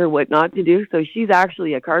taught her what not to do. So she's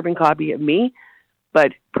actually a carbon copy of me,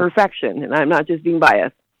 but perfection. And I'm not just being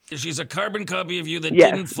biased. She's a carbon copy of you that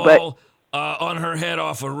Yes, didn't fall on her head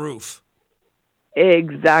off a roof.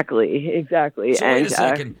 Exactly. So wait a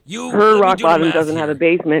second. Her rock bottom doesn't have a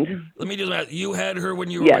basement. Let me do the math. You had her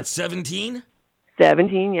when you were, Yes. 17?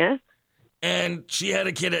 17, yes. And she had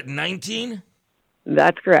a kid at 19?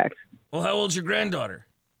 That's correct. Well, how old's your granddaughter?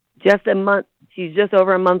 Just a month. She's just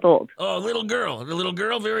over a month old. Oh, little girl. The little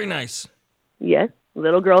girl, very nice. Yes,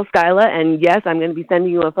 little girl Skyla. And yes, I'm going to be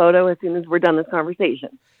sending you a photo as soon as we're done this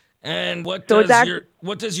conversation. And what So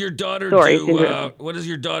does your daughter do? What does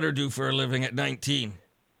your daughter do for a living at 19?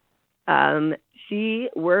 She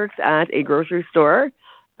works at a grocery store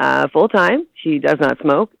full time. She does not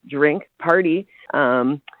smoke, drink, party.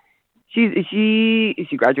 She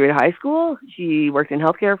graduated high school. She worked in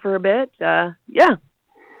healthcare for a bit. Yeah.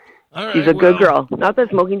 All right, she's a good girl. Not that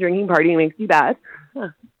smoking, drinking, partying makes you bad. Huh.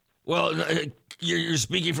 Well, you're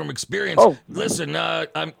speaking from experience. Oh. Listen,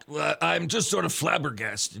 I'm just sort of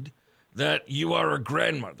flabbergasted that you are a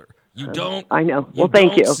grandmother. You don't. I know. Well,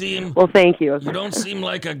 thank you. Thank you. You don't seem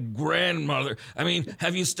like a grandmother. I mean,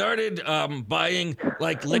 have you started buying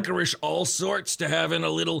like licorice all sorts to have in a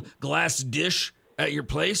little glass dish at your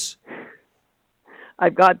place?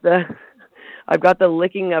 I've got the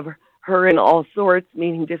licking of her in all sorts,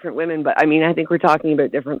 meaning different women. But I mean, I think we're talking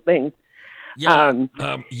about different things. Yeah.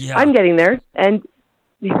 I'm getting there, and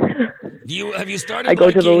have you started? I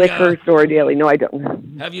go to the liquor store daily. No, I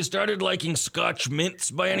don't. Have you started liking Scotch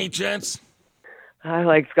mints by any chance? I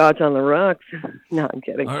like Scotch on the rocks. No, I'm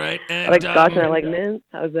kidding. All right, and, I like Scotch and I like mint.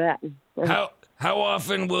 How's that? How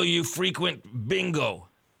often will you frequent bingo?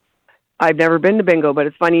 I've never been to bingo, but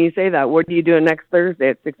it's funny you say that. What are you doing next Thursday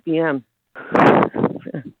at 6 p.m.?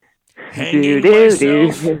 Hanging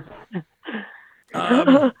myself.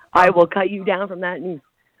 I will cut you down from that news.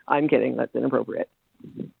 I'm kidding. That's inappropriate.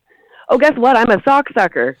 Oh, guess what? I'm a sock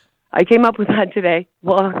sucker. I came up with that today.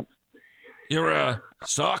 Well, you're a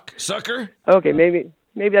sock sucker? Okay, maybe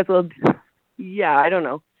that's a little. Yeah, I don't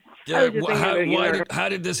know. How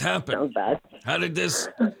did this happen? Sounds bad.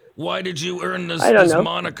 Why did you earn this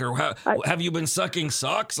moniker? Have you been sucking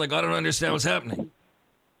socks? Like, I don't understand what's happening.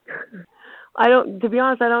 To be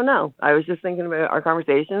honest, I don't know. I was just thinking about our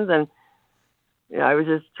conversations, and I was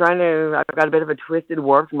just I've got a bit of a twisted,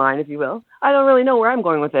 warped mind, if you will. I don't really know where I'm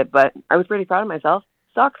going with it, but I was pretty proud of myself.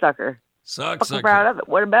 Sock sucker. Sock sucker. Proud of it.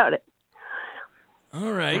 What about it?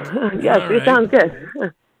 All right. Yes, it sounds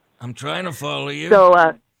good. I'm trying to follow you. So,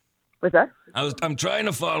 what's that? I'm trying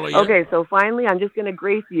to follow you. Okay, so finally, I'm just going to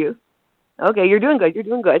grace you. Okay, you're doing good.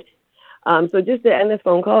 So just to end this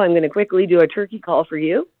phone call, I'm going to quickly do a turkey call for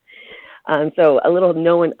you. So a little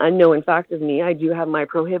unknown fact of me, I do have my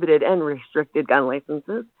prohibited and restricted gun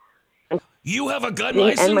licenses. You have a gun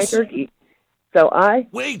license? And my turkey. So I...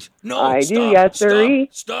 Wait, no, I stop, do, yes, sirree.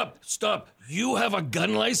 Stop. You have a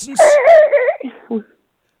gun license?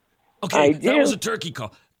 Okay, I do. That was a turkey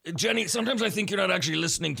call. Jenny, sometimes I think you're not actually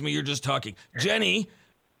listening to me, you're just talking. Jenny,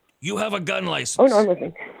 you have a gun license. Oh, no, I'm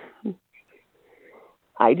listening.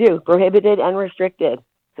 I do, prohibited and restricted.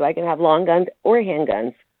 So I can have long guns or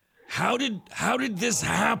handguns. How did this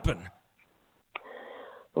happen?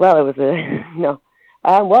 Well, it was no.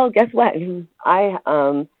 Well, guess what? I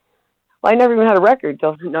never even had a record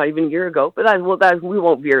till not even a year ago. But we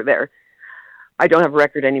won't veer there. I don't have a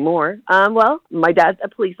record anymore. Well, my dad's a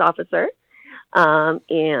police officer,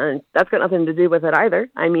 and that's got nothing to do with it either.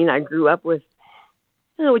 I mean, I grew up with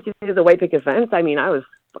what you think is a white picket fence. I mean, I was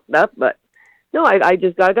fucked up, but no, I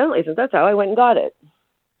just got a gun license. That's how I went and got it.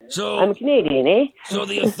 So I'm a Canadian, eh? So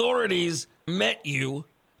the authorities met you,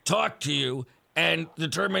 talked to you, and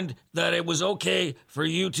determined that it was okay for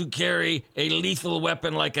you to carry a lethal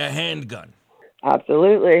weapon like a handgun.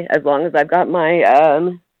 Absolutely, as long as I've got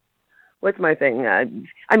my what's my thing?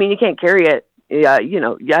 I mean, you can't carry it. You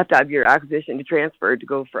have to have your acquisition to transfer to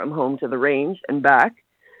go from home to the range and back.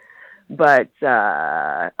 But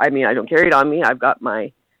I mean, I don't carry it on me. I've got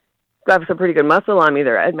some pretty good muscle on me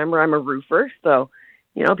there. I remember I'm a roofer, so.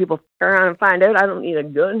 People turn around and find out I don't need a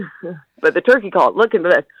gun. But the turkey call, look into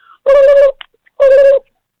this.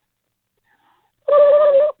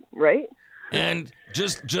 Right? And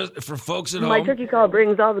just for folks at home. My turkey call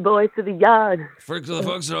brings all the boys to the yard. For the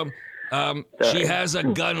folks at home, she has a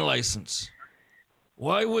gun license.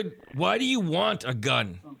 Why do you want a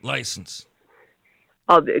gun license?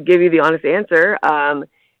 I'll give you the honest answer.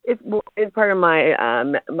 It's part of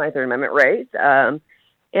my Third Amendment rights. And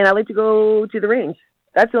I like to go to the range.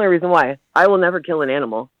 That's the only reason why. I will never kill an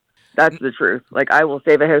animal. That's the truth. Like, I will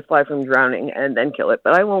save a housefly from drowning and then kill it,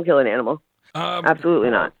 but I won't kill an animal. Absolutely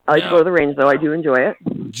not. I like to now- go to the range, though. I do enjoy it.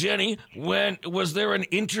 Jenny, was there an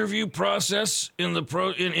interview process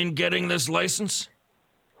in getting this license?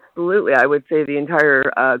 Absolutely. I would say the entire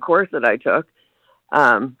course that I took.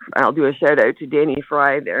 I'll do a shout out to Danny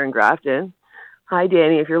Fry there in Grafton. Hi,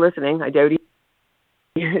 Danny, if you're listening. I doubt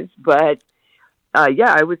he is, but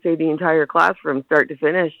yeah, I would say the entire class from start to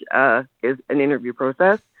finish is an interview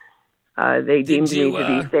process. They deemed me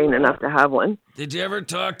to be sane enough to have one. Did you ever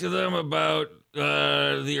talk to them about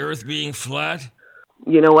the Earth being flat?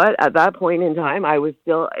 You know what? At that point in time, I was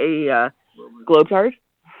still a globetrot.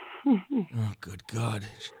 Oh, good God!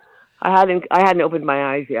 I hadn't opened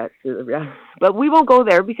my eyes yet, but we won't go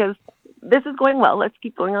there because this is going well. Let's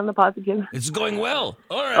keep going on the positive. It's going well.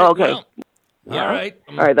 All right. Okay. Well, yeah. All right.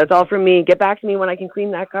 All right. That's all from me. Get back to me when I can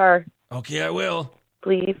clean that car, Okay, I will.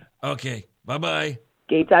 please. Okay. Bye-bye.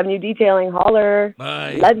 Gates Avenue Detailing. Holler.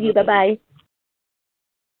 Bye. Love you. Bye bye.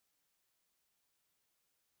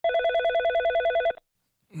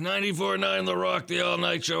 94.9 The Rock, the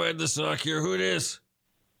all-night show. Ed the Sock here. Who it is?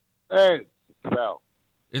 Hey, Val.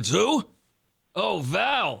 It's who? Oh,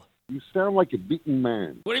 Val. You sound like a beaten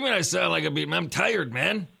man. What do you mean I sound like a beat? I'm tired,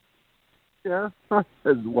 man. Yeah?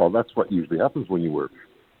 Well, that's what usually happens when you work.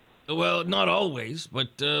 Well, not always,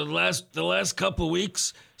 but the last couple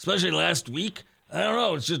weeks, especially last week, I don't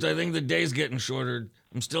know. It's just I think the day's getting shorter.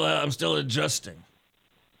 I'm still adjusting.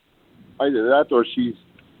 Either that or she's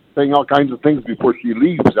saying all kinds of things before she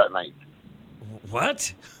leaves at night.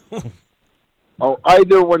 What? Oh,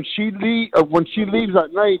 either when she leaves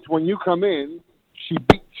at night, when you come in, she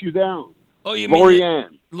beats you down. Oh, you Lori mean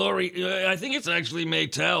Ann. Lori? I think it's actually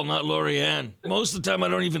Maytel, not Lori Ann. Most of the time, I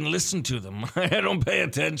don't even listen to them. I don't pay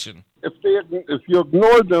attention. If you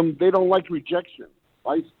ignore them, they don't like rejection.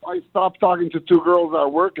 I stopped talking to two girls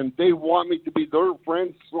at work, and they want me to be their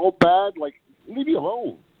friend so bad. Like, leave me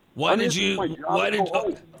alone.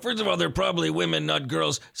 First of all, they're probably women, not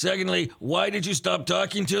girls. Secondly, why did you stop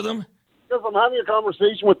talking to them? Because I'm having a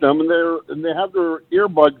conversation with them, and they have their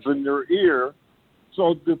earbuds in their ear,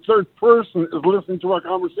 so the third person is listening to our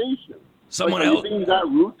conversation. Someone are else? you being that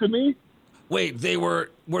rude to me? Wait,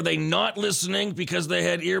 were they not listening because they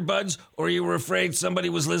had earbuds, or you were afraid somebody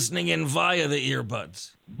was listening in via the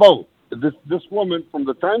earbuds? Both. This woman, from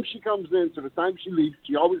the time she comes in to the time she leaves,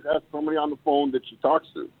 she always has somebody on the phone that she talks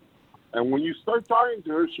to. And when you start talking to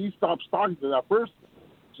her, she stops talking to that person.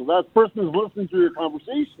 So that person is listening to your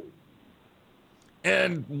conversation.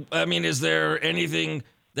 And, I mean, is there anything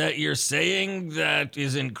that you're saying that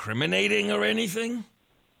is incriminating or anything?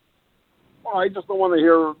 Well, I just don't want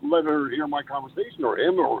to let her hear my conversation, or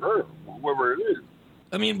him or her, or whoever it is.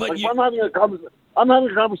 I mean, but I'm having a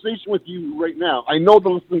conversation with you right now. I know the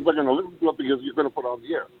listeners are going to listen to it because you're going to put it on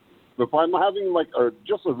the air. But if I'm having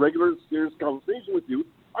just a regular, serious conversation with you,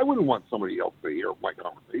 I wouldn't want somebody else to hear my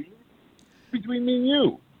conversation. It's between me and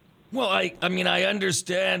you. Well, I mean, I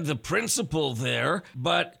understand the principle there,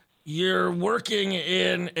 but you're working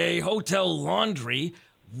in a hotel laundry.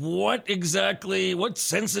 What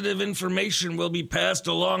sensitive information will be passed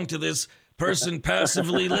along to this person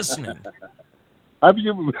passively listening? Have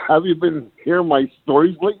you been hearing my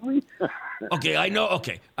stories lately? Okay,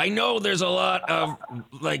 I know there's a lot of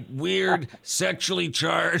like weird sexually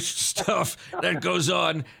charged stuff that goes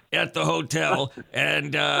on at the hotel,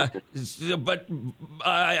 and but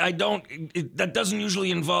I don't. That doesn't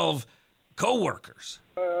usually involve coworkers.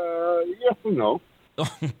 Yes and no.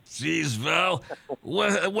 Oh, jeez, Val.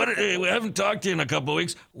 What? We haven't talked to you in a couple of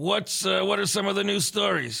weeks. What are some of the news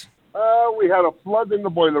stories? We had a flood in the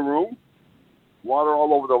boiler room. Water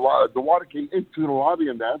all over the water came into the lobby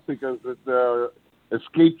and that because it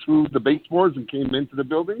escaped through the baseboards and came into the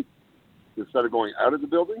building instead of going out of the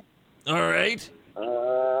building. All right.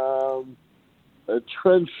 A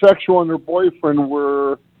transsexual and her boyfriend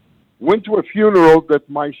went to a funeral that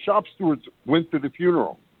my shop stewards went to the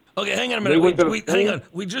funeral. Okay, hang on a minute. Hang on.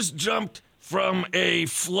 We just jumped from a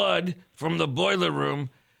flood from the boiler room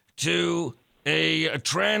to a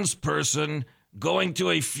trans person going to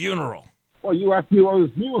a funeral. Well, you asked me what I was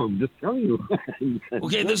new. I'm just telling you.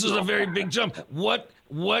 Okay, this is a very big jump. What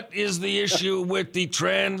is the issue with the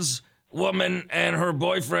trans woman and her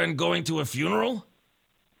boyfriend going to a funeral?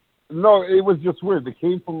 No, it was just weird. They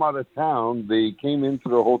came from out of town. They came into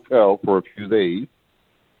the hotel for a few days.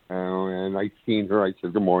 And I seen her. I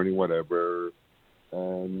said, good morning, whatever.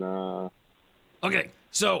 And okay,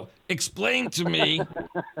 so explain to me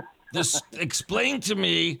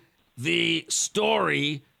the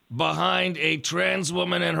story behind a trans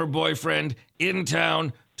woman and her boyfriend in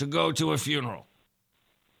town to go to a funeral.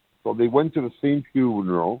 So they went to the same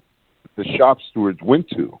funeral the shop stewards went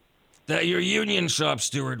to. That your union shop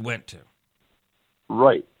steward went to.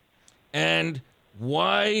 Right. And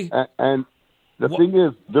why? And the thing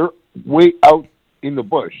is, they're way out in the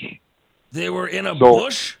bush. They were in a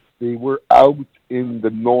bush? They were out in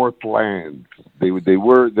the Northlands. They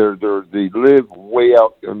live way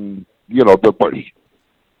out in the bush.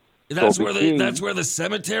 That's where the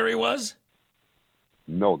cemetery was?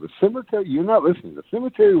 No, the cemetery. You're not listening. The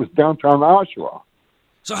cemetery was downtown Oshawa.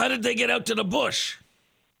 So how did they get out to the bush?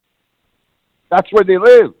 That's where they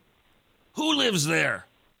live. Who lives there?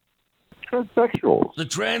 Transsexuals. The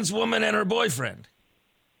trans woman and her boyfriend.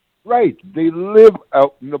 Right. They live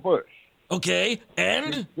out in the bush. Okay,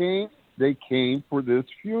 and? They came for this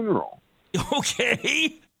funeral.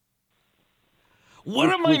 Okay. What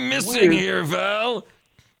am I missing here, Val?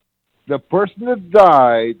 The person that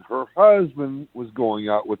died, her husband was going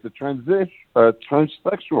out with a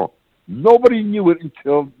transsexual. Nobody knew it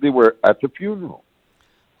until they were at the funeral.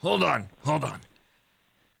 Hold on.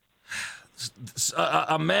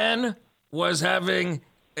 A man was having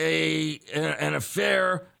an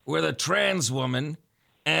affair with a trans woman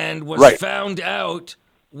and was found out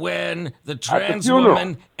when the trans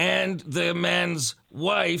woman and the man's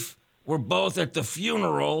wife were both at the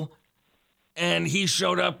funeral, and he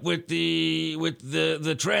showed up with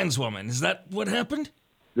the trans woman. Is that what happened?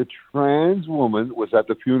 The trans woman was at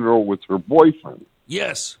the funeral with her boyfriend.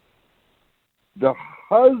 Yes. The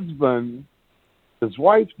husband, his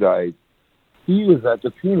wife died. He was at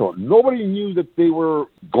the funeral. Nobody knew that they were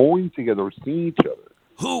going together or seeing each other.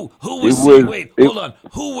 Who was seeing? Wait, hold on.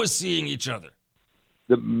 Who was seeing each other?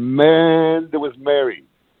 The man that was married.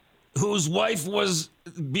 Whose wife was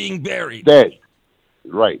being buried. Dead.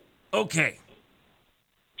 Right. Okay.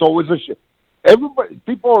 So it was everybody,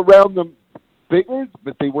 people around them figured,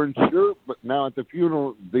 but they weren't sure. But now at the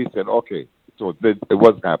funeral, they said, okay, so it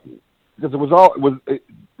was happening. Because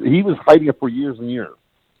he was hiding it for years and years.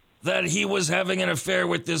 That he was having an affair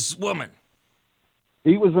with this woman.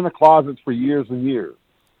 He was in a closet for years and years.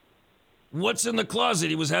 What's in the closet?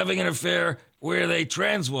 He was having an affair with a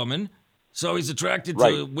trans woman, so he's attracted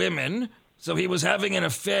to women. So he was having an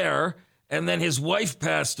affair, and then his wife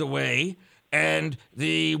passed away, and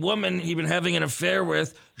the woman he'd been having an affair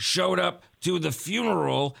with showed up to the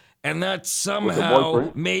funeral, and that somehow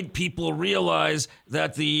made people realize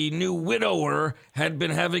that the new widower had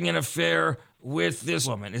been having an affair with this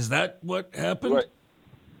woman. Is that what happened? Right.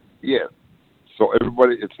 Yeah. So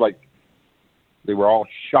everybody, it's like they were all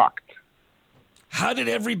shocked. How did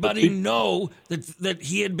everybody know that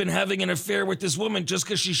he had been having an affair with this woman just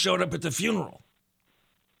because she showed up at the funeral?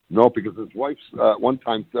 No, because his wife one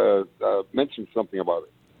time mentioned something about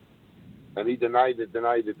it. And he denied it.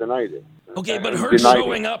 Okay, but her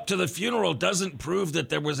showing up to the funeral doesn't prove that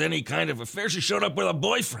there was any kind of affair. She showed up with a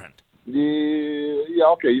boyfriend. Yeah,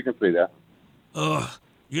 okay, you can say that.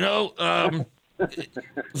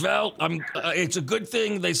 Val, it's a good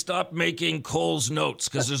thing they stopped making Cole's notes,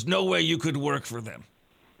 because there's no way you could work for them.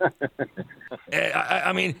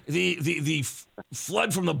 I mean, the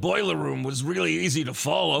flood from the boiler room was really easy to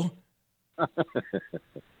follow.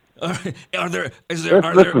 Are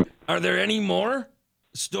there any more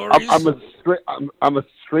stories? I'm as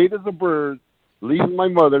straight as a bird. Leaving my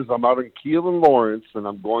mother's, I'm out in Kiel and Lawrence, and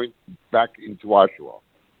I'm going back into Oshawa.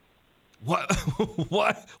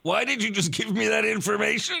 Why did you just give me that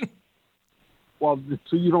information? Well,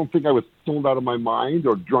 so you don't think I was stoned out of my mind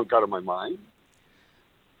or drunk out of my mind?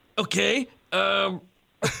 Okay. I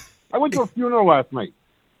went to a funeral last night.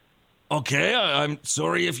 Okay, I'm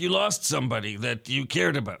sorry if you lost somebody that you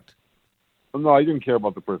cared about. No, I didn't care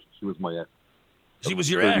about the person. She was my ex. She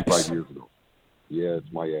was your ex? 35 years ago. Yeah,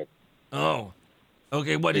 it's my ex. Oh.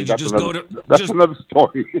 Okay, what, did you just go to... That's another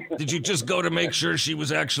story. Did you just go to make sure she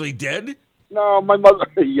was actually dead? No, my mother...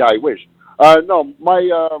 Yeah, I wish. No,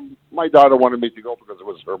 my daughter wanted me to go because it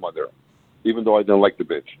was her mother, even though I didn't like the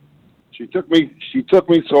bitch. She took me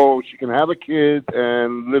so she can have a kid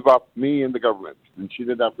and live off me and the government. And she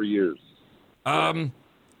did that for years. Val...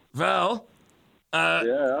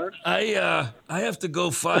 yeah? I have to go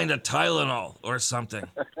find a Tylenol or something.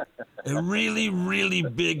 A really, really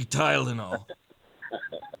big Tylenol.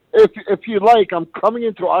 If you like, I'm coming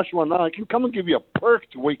into Oshawa now. I can come and give you a perk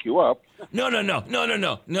to wake you up. No. You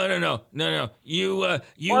I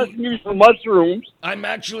can use some mushrooms. I am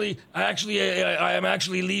actually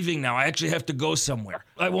leaving now. I actually have to go somewhere.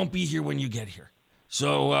 I won't be here when you get here.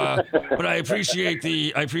 So, but I appreciate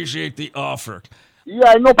the offer.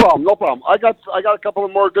 Yeah, no problem. I got a couple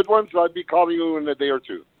of more good ones. So I'll be calling you in a day or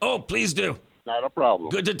two. Oh, please do. Not a problem.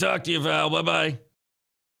 Good to talk to you, Val. Bye-bye.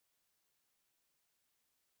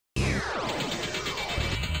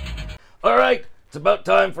 All right, It's about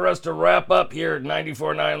time for us to wrap up here at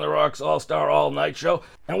 94.9 The Rock's All-Star All-Night Show.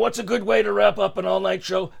 And what's a good way to wrap up an all-night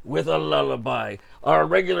show? With a lullaby. Our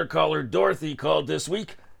regular caller, Dorothy, called this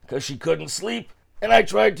week because she couldn't sleep, and I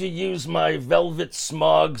tried to use my Velvet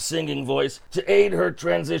Smog singing voice to aid her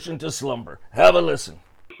transition to slumber. Have a listen.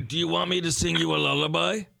 Do you want me to sing you a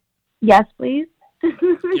lullaby? Yes, please.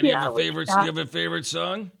 Do you have a favorite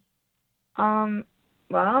song?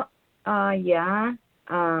 Yeah.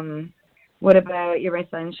 What about You're My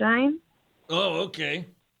Sunshine? Oh, okay.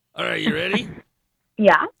 All right, you ready?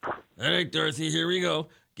 Yeah. All right, Dorothy, here we go.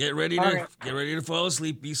 Get ready to fall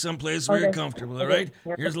asleep. Be someplace where you're comfortable, all right?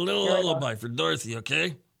 Here's a little lullaby for Dorothy,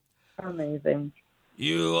 okay? Amazing.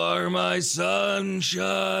 You are my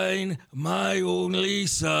sunshine, my only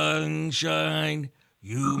sunshine.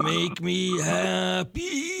 You make me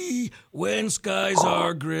happy when skies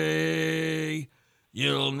are gray.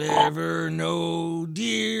 You'll never know,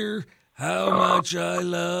 dear, how much I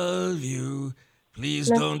love you. Please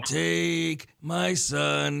don't take my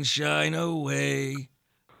sunshine away.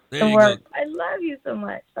 There you go. I love you so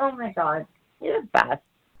much. Oh my God. You're the best.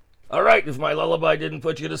 All right, if my lullaby didn't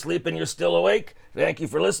put you to sleep and you're still awake, thank you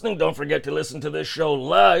for listening. Don't forget to listen to this show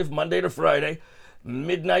live Monday to Friday,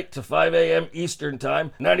 midnight to 5 a.m. Eastern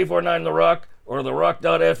Time, 94.9 The Rock, or the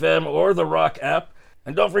Rock.fm, or the Rock app.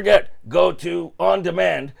 And don't forget, go to On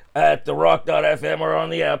Demand at therock.fm or on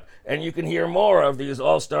the app, and you can hear more of these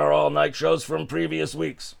All-Star All-Night shows from previous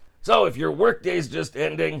weeks. So if your workday's just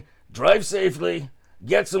ending, drive safely,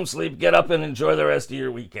 get some sleep, get up and enjoy the rest of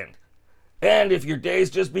your weekend. And if your day's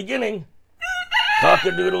just beginning,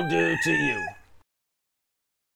 cock-a-doodle-doo to you.